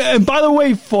 And by the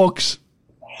way, folks,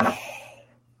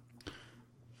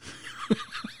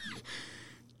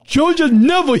 Georgia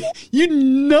you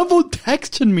never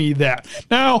texted me that.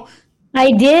 Now,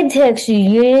 I did text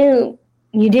you.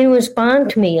 You didn't respond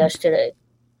to me yesterday.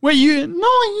 Wait, you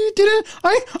didn't.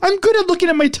 I'm good at looking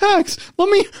at my texts. Let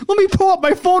me pull up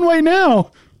my phone right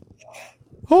now.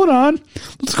 Hold on.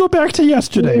 Let's go back to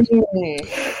yesterday.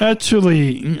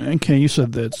 Actually, okay, you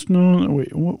said that. No,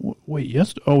 wait,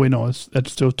 yes. Oh, wait, no,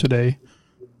 that's still today.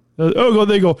 There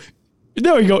you go.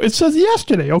 There we go. It says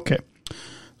yesterday. Okay.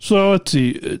 So let's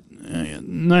see.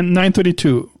 9:32.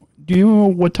 Do you know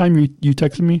what time you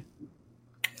texted me?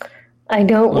 I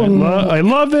don't remember. I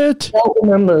love it. I don't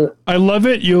remember. I love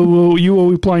it. You were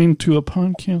replying to a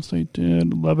podcast. I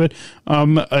did. Love it.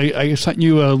 I sent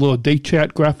you a little date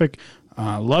chat graphic.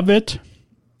 Love it.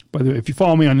 By the way, if you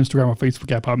follow me on Instagram or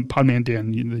Facebook at Podman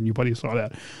Dan, then you probably saw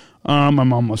that.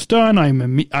 I'm almost done. I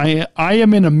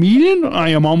am in a meeting. I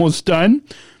am almost done.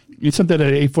 You sent that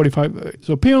at 8:45.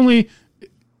 So apparently,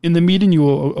 in the meeting, you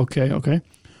were okay. Okay.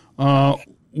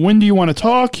 When do you want to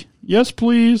talk? Yes,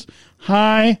 please.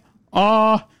 Hi.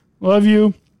 Love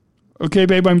you. Okay,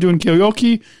 babe, I'm doing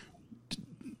karaoke.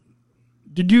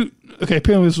 Did you? Okay,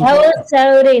 apparently this was. That was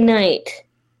Saturday night.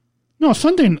 No,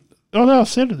 Sunday. Oh, that was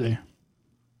Saturday.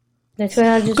 That's what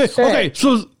I just said. Okay,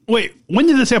 so wait, when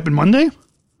did this happen? Monday?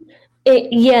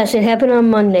 Yes, it happened on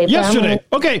Monday. Yesterday.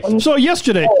 Okay, so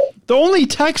yesterday. The only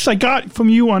text I got from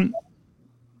you on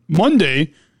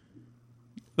Monday,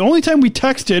 the only time we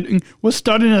texted was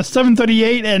starting at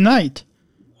 7:38 at night.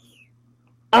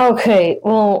 Okay,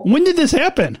 well. When did this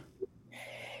happen?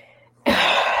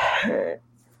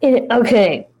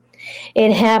 Okay.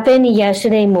 It happened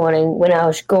yesterday morning when I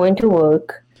was going to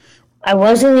work. I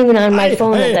wasn't even on my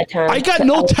phone at that time. I got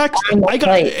no text.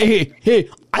 Hey,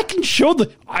 I can show the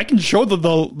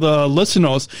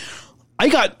listeners. I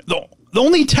got the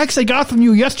only text I got from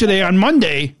you yesterday on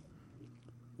Monday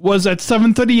was at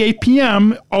 7:38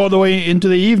 p.m. all the way into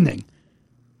the evening.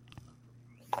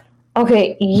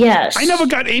 Okay, yes. I never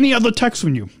got any other text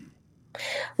from you.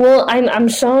 Well, I'm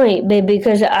sorry, babe,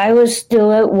 because I was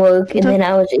still at work and then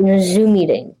I was in a Zoom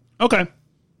meeting. Okay.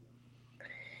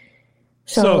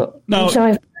 So now, I'm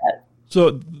sorry for that.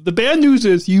 So the bad news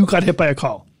is you got hit by a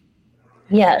car.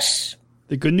 Yes.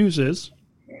 The good news is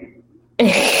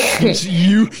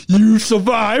you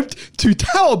survived to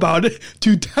tell about it,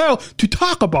 to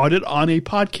talk about it on a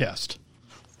podcast.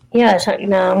 Yes.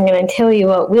 Now I'm going to tell you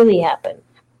what really happened.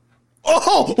 The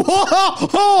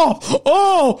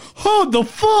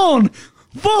phone!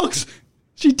 Folks,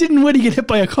 she didn't really get hit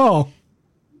by a car.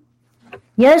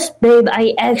 Yes, babe,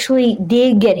 I actually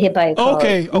did get hit by a car.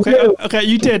 Okay,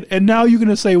 you did. And now you're going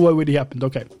to say what really happened.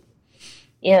 Okay.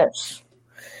 Yes.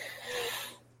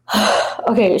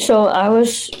 Okay, so I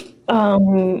was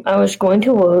going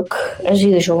to work as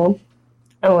usual.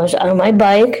 I was on my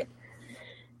bike,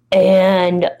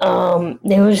 and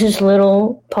there was this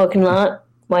little parking lot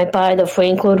right by the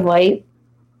Frank Lloyd Wright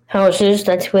houses.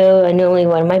 That's where I normally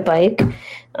ride my bike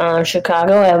on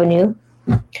Chicago Avenue.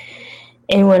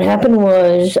 And what happened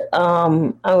was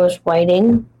I was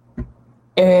waiting,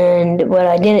 and what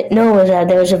I didn't know was that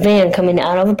there was a van coming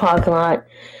out of a parking lot.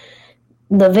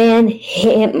 The van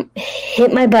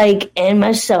hit my bike and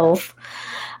myself.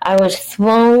 I was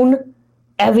thrown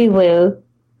everywhere.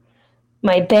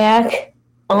 My back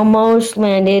almost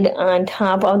landed on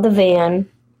top of the van,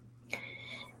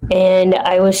 and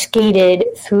I was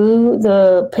skated through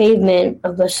the pavement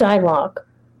of the sidewalk.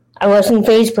 I wasn't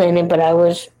face planted, but I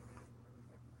was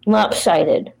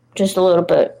lopsided just a little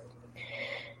bit.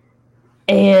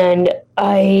 and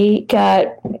I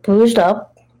got bruised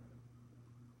up.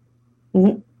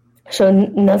 So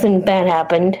nothing bad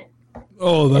happened.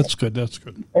 Oh, that's good. That's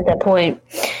good. At that point.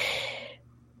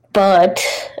 But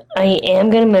I am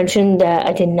going to mention that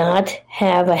I did not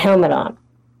have a helmet on,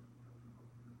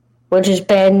 which is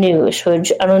bad news,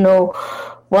 which I don't know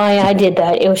why I did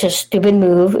that. It was a stupid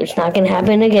move. It's not going to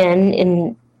happen again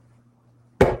in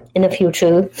the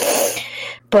future.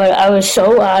 But I was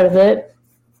so out of it,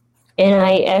 and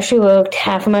I actually worked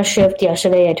half of my shift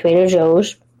yesterday at Trader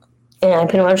Joe's, and I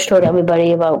pretty much told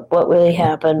everybody about what really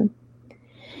happened.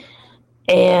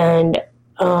 And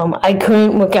I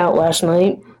couldn't work out last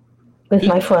night with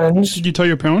my friends. Did you tell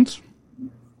your parents?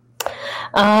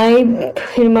 I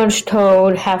pretty much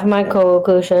told half of my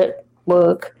coworkers at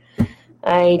work.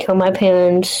 I told my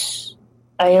parents.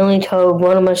 I only told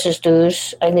one of my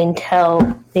sisters. I didn't tell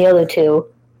the other two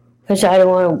because I don't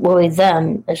want to worry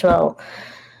them as well.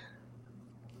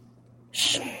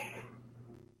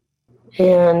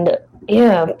 And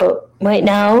yeah, but right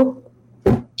now,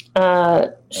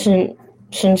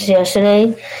 since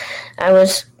yesterday, I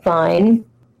was fine.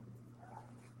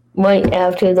 Right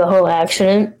after the whole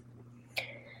accident.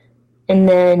 And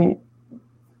then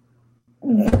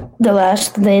the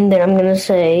last thing that I'm going to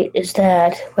say is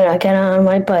that when I got on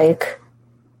my bike,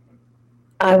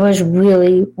 I was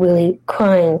really, really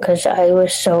crying because I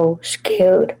was so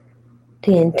scared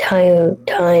the entire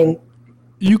time.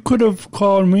 You could have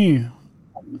called me.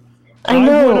 I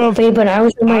know, babe, but I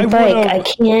was on my bike.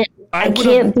 I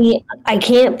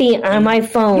can't be on my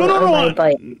phone on my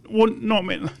bike. Well, no,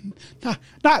 man.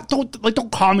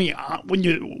 Don't call me when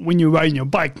you're riding your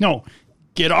bike. No,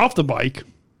 get off the bike.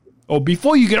 Or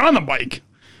before you get on the bike,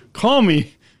 call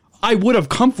me. I would have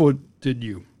comforted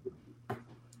you.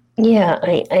 Yeah,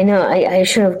 I know. I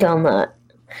should have done that.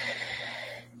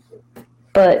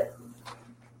 But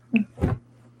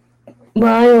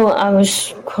while I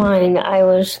was crying, I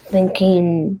was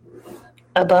thinking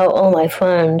about all my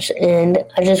friends, and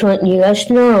I just want you guys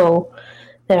to know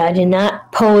that I did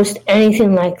not post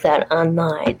anything like that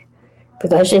online.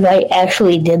 Because if I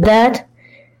actually did that,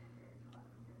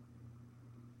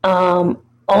 all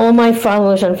my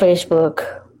followers on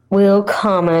Facebook will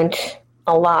comment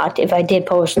a lot if I did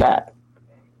post that.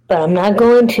 But I'm not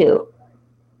going to.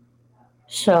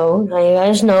 So now you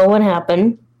guys know what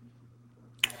happened.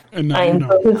 I'm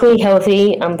perfectly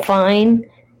healthy. I'm fine.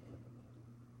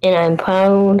 And I'm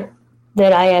proud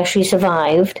that I actually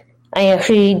survived. I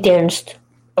actually danced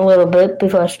a little bit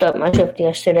before I started my shift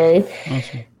yesterday.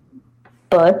 Awesome.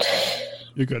 But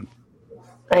you're good.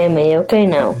 I am A-okay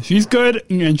now. She's good,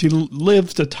 and she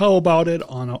lives to tell about it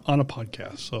on a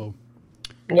podcast. So,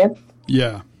 yep.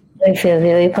 Yeah. I feel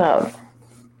very proud.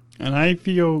 And I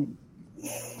feel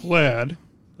glad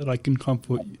that I can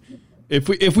comfort you.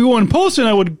 If we were in person,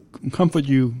 I would comfort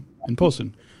you in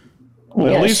person.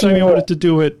 But at least I wanted to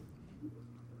do it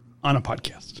on a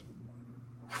podcast.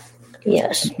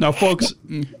 Yes. Now, folks,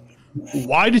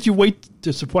 why did you wait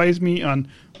to surprise me on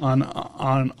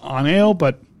air?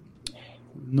 But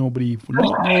nobody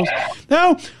knows.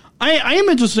 Now, I am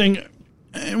interesting,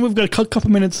 and we've got a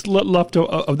couple minutes left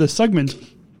of this segment.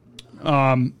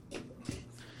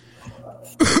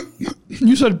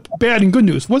 You said bad and good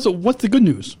news. What's the good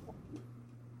news?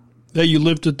 That you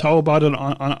live to tell about it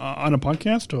on a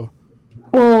podcast, or?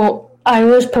 Well, I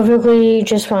was perfectly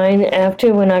just fine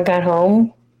after when I got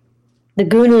home. The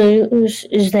good news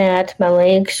is that my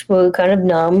legs were kind of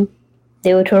numb.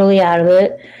 They were totally out of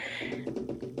it.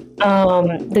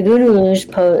 The good news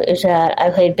is that I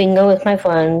played bingo with my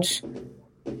friends,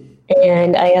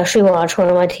 and I actually watched one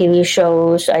of my TV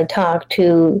shows. I talked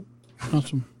to...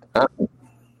 Awesome.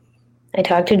 I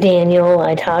talked to Daniel.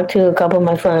 I talked to a couple of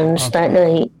my friends that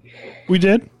night. We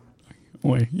did?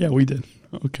 Wait, yeah, we did.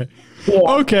 Okay. Yeah.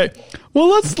 Okay. Well,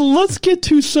 let's get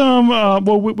to some.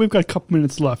 We've got a couple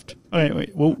minutes left. All right,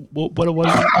 wait. What was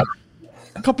it?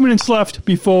 A couple minutes left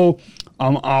before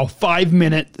our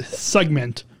 5-minute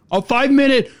segment. Our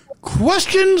 5-minute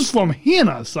questions from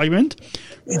Hannah segment.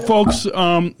 Folks,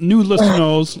 new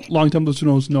listeners, long-time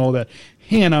listeners know that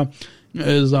Hannah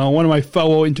is one of my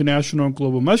fellow international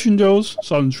global messengers,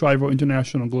 Southern Shriver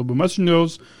International Global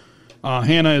Messengers.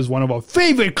 Hannah is one of our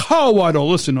favorite Colorado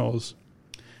listeners.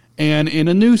 And in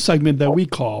a new segment that we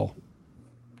call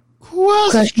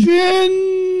Questions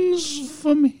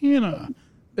from Hannah.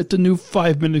 It's a new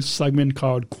 5-minute segment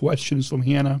called Questions from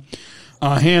Hannah.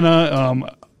 Hannah,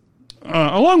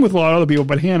 along with a lot of other people,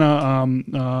 but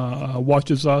Hannah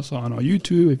watches us on our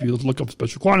YouTube. If you look up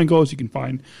Special Chronicles, you can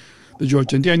find the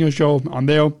Georgia and Daniel Show on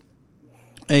there.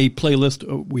 A playlist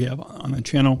we have on the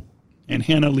channel. And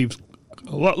Hannah leaves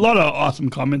a lot of awesome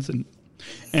comments, and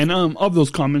And of those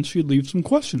comments, she leaves some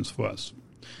questions for us.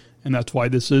 And that's why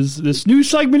this new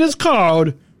segment is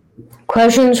called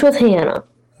Questions with Hannah.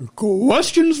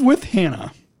 Questions with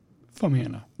Hannah. From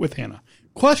Hannah. With Hannah.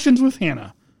 Questions with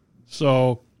Hannah.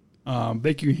 So,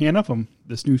 thank you, Hannah, from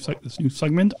this new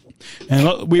segment.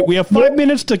 And we have 5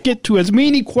 minutes to get to as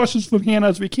many questions from Hannah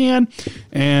as we can.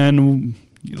 And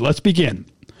let's begin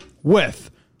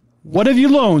with, what have you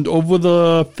learned over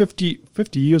the 50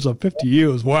 years of 50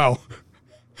 years? Wow.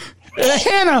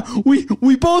 Hannah,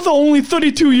 we both are only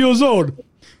 32 years old.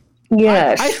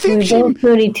 Yes, I think we're both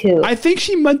 32. I think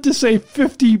she meant to say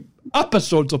 50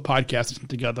 episodes of podcasting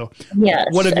together. Yes.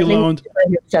 What have you learned?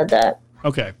 I said that.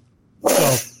 Okay.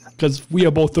 So, because we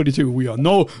are both 32, boy,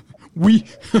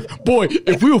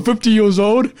 if we were 50 years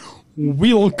old,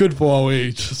 we look good for our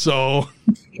age. So.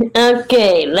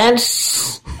 Okay,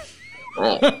 let's.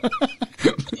 I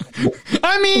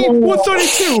mean, we're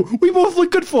 32. We both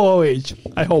look good for our age.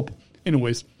 I hope.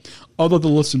 Anyways, although the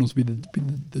listeners will be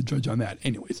the judge on that.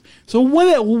 Anyways, so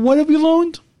what have you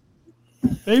learned,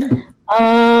 babe?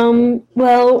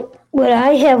 Well, what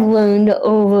I have learned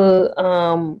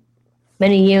over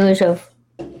many years of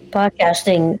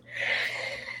podcasting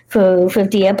for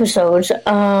 50 episodes,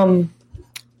 I'm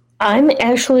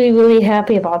actually really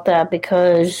happy about that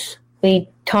because we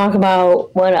talk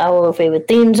about what our favorite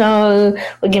things are.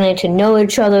 We're getting to know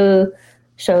each other.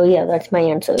 So, yeah, that's my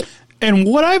answer. And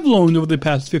what I've learned over the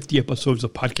past 50 episodes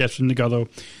of podcasting together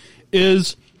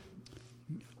is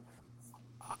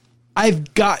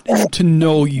I've gotten to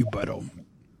know you better.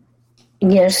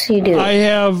 Yes, you do.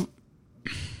 I've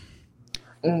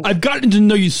gotten to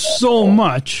know you so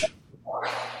much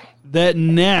that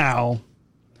now,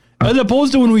 as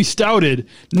opposed to when we started,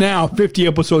 now 50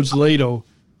 episodes later,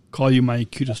 call you my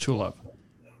cutest true love.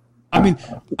 I mean,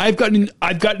 I've gotten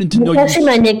to know you. That's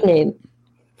my nickname.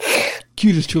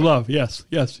 Cutest true love. Yes.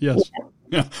 Yeah.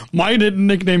 My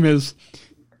nickname is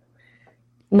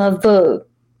Mother.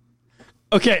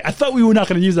 Okay, I thought we were not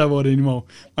going to use that word anymore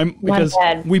because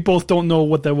we both don't know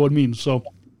what that word means. So,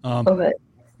 okay.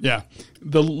 Yeah,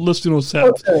 the listeners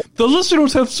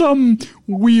have some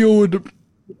weird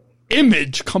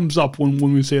image comes up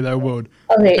when we say that word.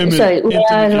 Okay, sorry.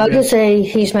 I'd like to say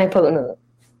he's my partner.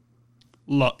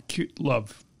 Cute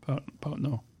love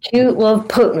partner. Cute love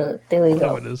partner. There we go.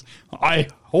 There it is. I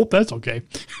hope that's okay.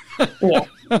 Yeah.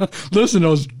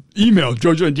 Listeners, email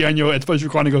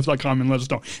GeorgiaandDaniel@specialchronicles.com and let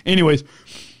us know. Anyways,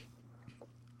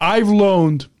 I've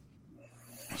learned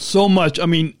so much. I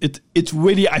mean, it's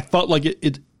really, I felt like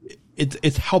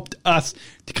it's helped us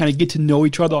to kind of get to know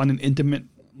each other on an intimate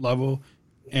level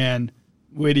and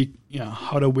really,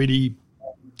 how to really,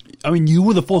 I mean, you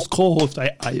were the first co-host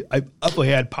I ever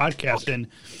had podcasting.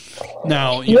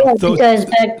 Now, because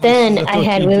back then I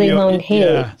had really long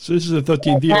hair. Yeah, so this is the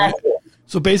 13th year.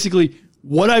 So basically,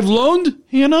 what I've learned,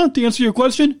 Hannah, to answer your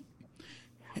question,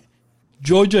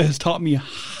 Georgia has taught me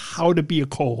how to be a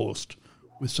co-host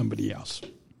with somebody else.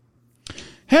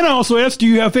 Hannah also asked, do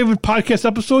you have favorite podcast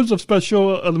episodes of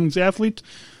Special Olympics Athletes?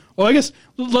 Well, I guess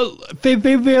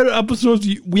favorite episodes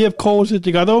we have co-hosted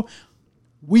together.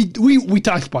 We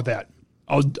talked about that.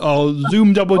 Our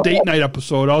Zoom double date night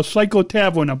episode, our Psycho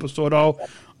Tavern episode, our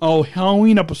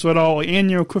Halloween episode, our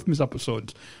annual Christmas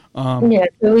episodes. Yeah,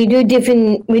 so we do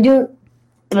different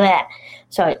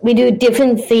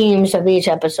themes of each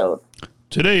episode.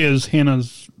 Today is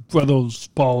Hannah's brother's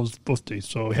Paul's birthday,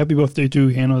 so happy birthday to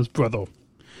Hannah's brother.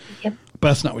 Yep. But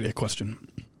that's not really a question.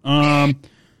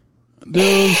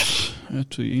 There's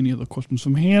actually any other questions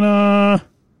from Hannah?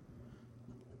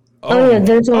 Yeah,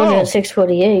 there's one at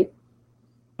 6:48.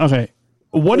 Okay.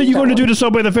 What are you going to do to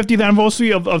celebrate the 50th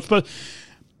anniversary of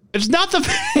it's not the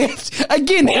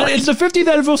again, it's the 50th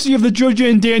anniversary of the Georgia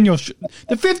and Daniel show.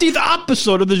 The 50th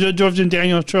episode of the Georgia and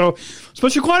Daniel show.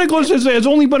 Special Chronicles has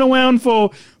only been around for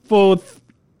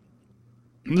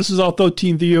this is our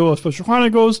 13th year of Special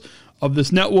Chronicles of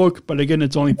this network, but again,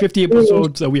 it's only 50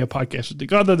 episodes that we have podcasted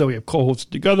together, that we have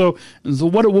co-hosted together. And so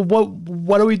what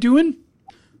are we doing?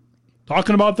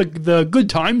 Talking about the good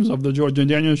times of the Georgia and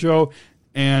Daniel show,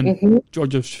 and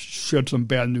Georgia shared some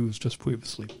bad news just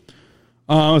previously.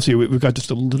 Let's see, we've got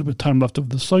just a little bit of time left of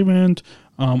the segment.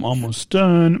 Almost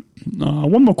done.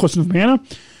 One more question from Hannah.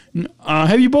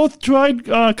 Have you both tried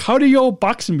cardio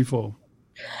boxing before?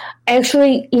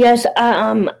 Actually, yes,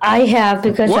 I have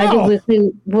because I do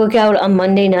weekly workout on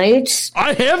Monday nights.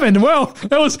 I haven't. Well,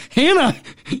 that was Hannah.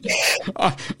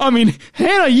 I mean,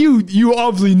 Hannah, you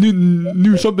obviously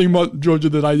knew something about Georgia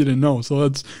that I didn't know. So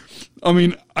that's, I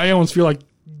mean, I almost feel like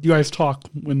you guys talk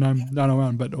when I'm not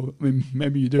around, but I mean,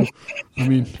 maybe you do. I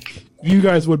mean, you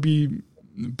guys would be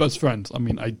best friends. I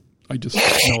mean, I I just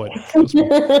know it. Trust me.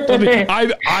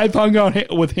 I've hung out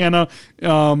with Hannah,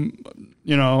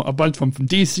 a bunch from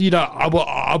DC to Abu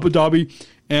Dhabi,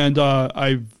 and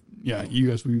you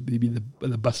guys would be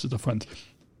the best of the friends.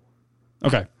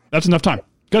 Okay, that's enough time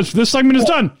because this segment is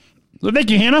done. So thank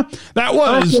you, Hannah. That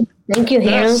was thank you,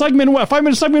 Hannah. That segment.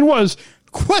 5-minute segment was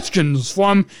questions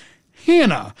from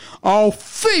Hannah, our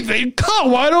favorite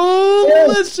Colorado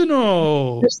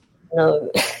listener.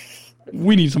 No.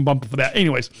 We need some bumper for that.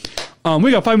 Anyways,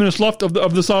 we got 5 minutes left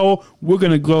of this hour. We're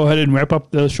going to go ahead and wrap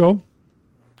up the show.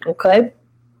 Okay.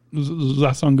 Does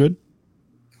that sound good?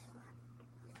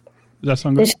 Does that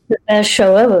sound good? This is the best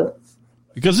show ever.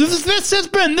 Because this has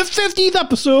been the 50th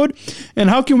episode. And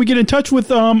how can we get in touch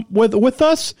with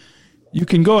us? You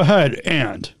can go ahead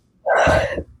and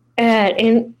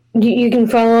you can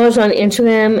follow us on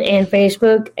Instagram and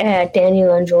Facebook at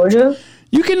Daniel and Georgia.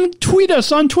 You can tweet us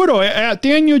on Twitter at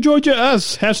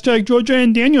DanielGeorgiaS, hashtag Georgia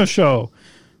and Daniel Show.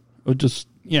 Or just,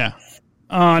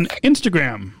 on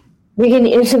Instagram. You can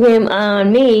Instagram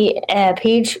on me at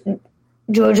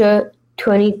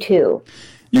PeachGeorgia22.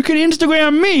 You can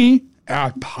Instagram me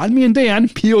at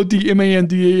PodManDan,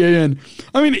 PodManDan.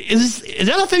 I mean, is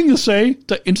that a thing to say,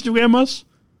 to Instagram us?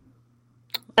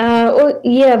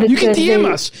 Yeah, because you can DM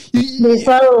us. They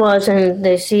follow us and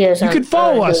they see us. You can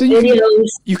follow us. And you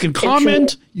can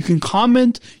comment. You can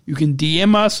comment. You can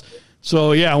DM us.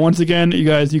 So yeah, once again, you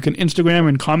guys, you can Instagram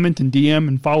and comment and DM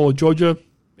and follow Georgia.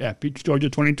 Yeah,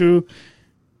 PeachGeorgia22,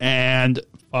 and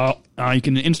you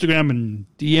can Instagram and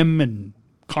DM and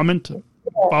comment.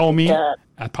 Follow me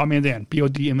at PodManDan,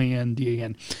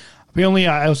 PodManDan. Apparently,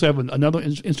 I also have another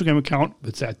Instagram account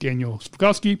that's at Daniel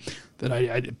Spokowski.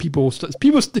 That people,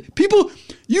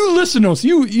 you listeners,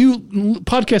 you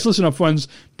podcast listener friends,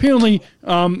 apparently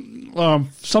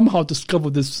somehow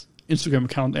discovered this Instagram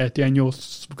account at Daniel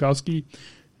Spokowski,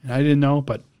 and I didn't know,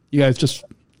 but you guys just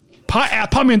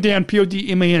at PodManDan,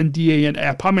 PodManDan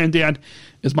at PodManDan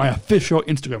is my official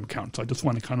Instagram account. So I just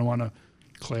want to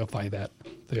clarify that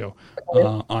there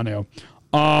on air.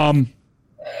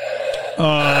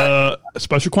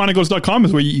 SpecialChronicles.com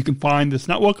is where you can find this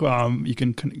network. You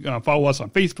can follow us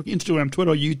on Facebook, Instagram,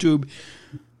 Twitter, YouTube,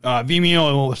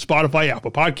 Vimeo, Spotify,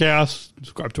 Apple Podcasts.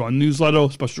 Subscribe to our newsletter,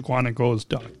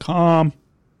 SpecialChronicles.com.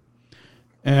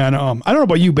 And I don't know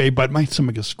about you, babe, but my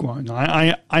stomach is growing.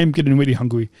 I'm getting really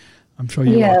hungry. I'm sure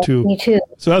you are too. Me too.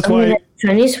 So that's why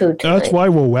Chinese food tonight. That's why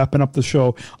we're wrapping up the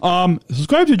show.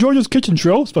 Subscribe to Georgia's Kitchen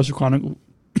Show, Special Chronicles.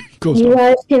 You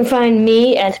guys can find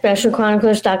me at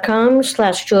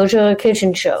specialchronicles.com/Georgia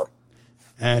Kitchen Show.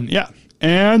 And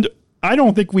and I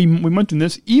don't think we mentioned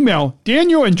this. Email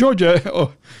Daniel and Georgia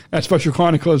at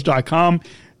specialchronicles.com,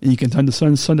 and you can send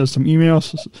us some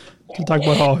emails to talk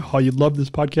about how you love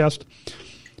this podcast.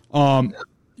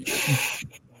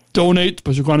 Donate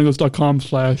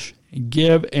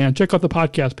specialchronicles.com/give, and check out the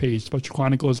podcast page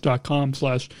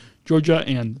specialchronicles.com/Georgia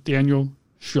and Daniel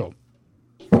Show.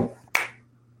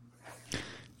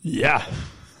 Yeah.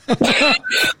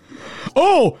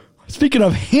 Oh, speaking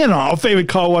of Hannah, our favorite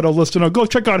Colorado listener, go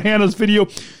check out Hannah's video.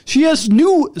 She has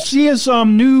new videos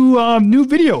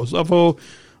of her.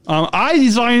 I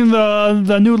designed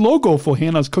the new logo for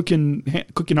Hannah's cooking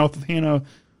out with Hannah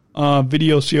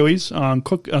video series.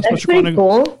 That's pretty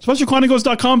cool.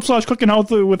 Specialchronicles.com/cooking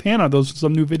out with Hannah. Those are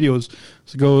some new videos.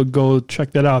 So go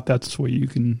check that out. That's where you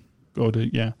can go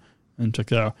to and check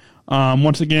that out.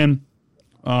 Once again,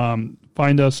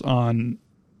 find us on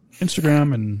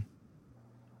Instagram and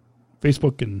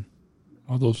Facebook and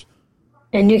all those.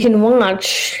 And you can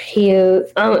watch here.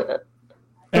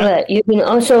 You can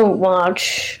also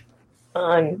watch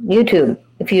on YouTube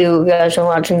if you guys are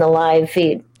watching the live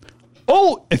feed.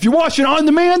 Oh, if you watch it on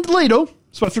demand later,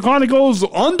 Special Chronicles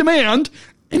on demand,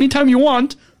 anytime you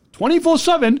want,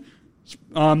 24/7,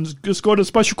 just go to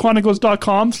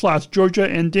specialchronicles.com/Georgia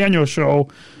and Daniel Show,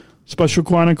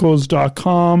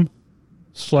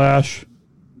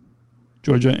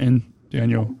 specialchronicles.com/Georgia and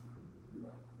Daniel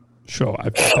Show.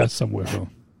 I've got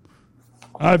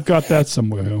that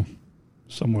somewhere here.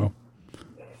 Somewhere.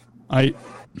 I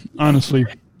honestly,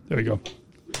 there we go.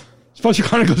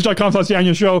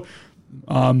 SpecialChronicles.com/Daniel Show.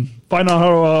 Find out how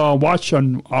to watch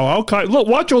on our archive.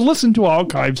 Watch or listen to our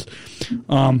archives.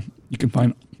 You can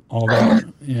find all that.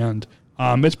 And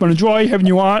it's been a joy having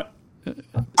you on.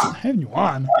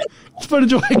 It's been a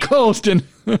joy co-hosting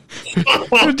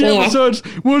 50 episodes.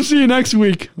 We'll see you next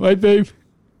week, right, babe?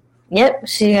 Yep.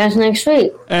 See you guys next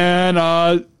week.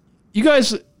 And you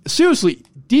guys, seriously,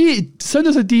 send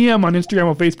us a DM on Instagram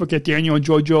or Facebook at Daniel and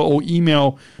Georgia, or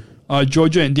email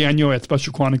Georgia and Daniel at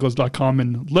specialchronicles.com,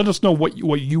 and let us know what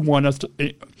you want us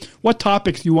to, what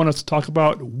topics you want us to talk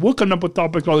about. We'll come up with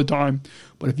topics all the time,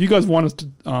 but if you guys want us to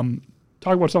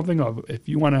talk about something, or if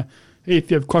you want to, hey,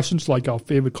 if you have questions like our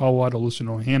favorite Colorado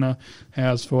listener Hannah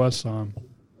has for us,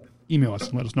 email us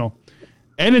and let us know.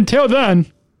 And until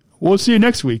then, we'll see you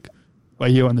next week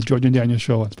right here on the Georgia and Daniel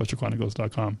Show on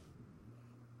specialchronicles.com.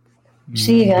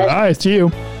 See you guys. Bye. See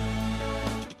you.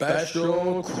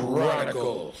 Special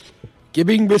Chronicles,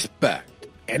 giving respect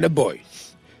and a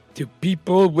voice to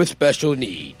people with special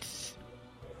needs.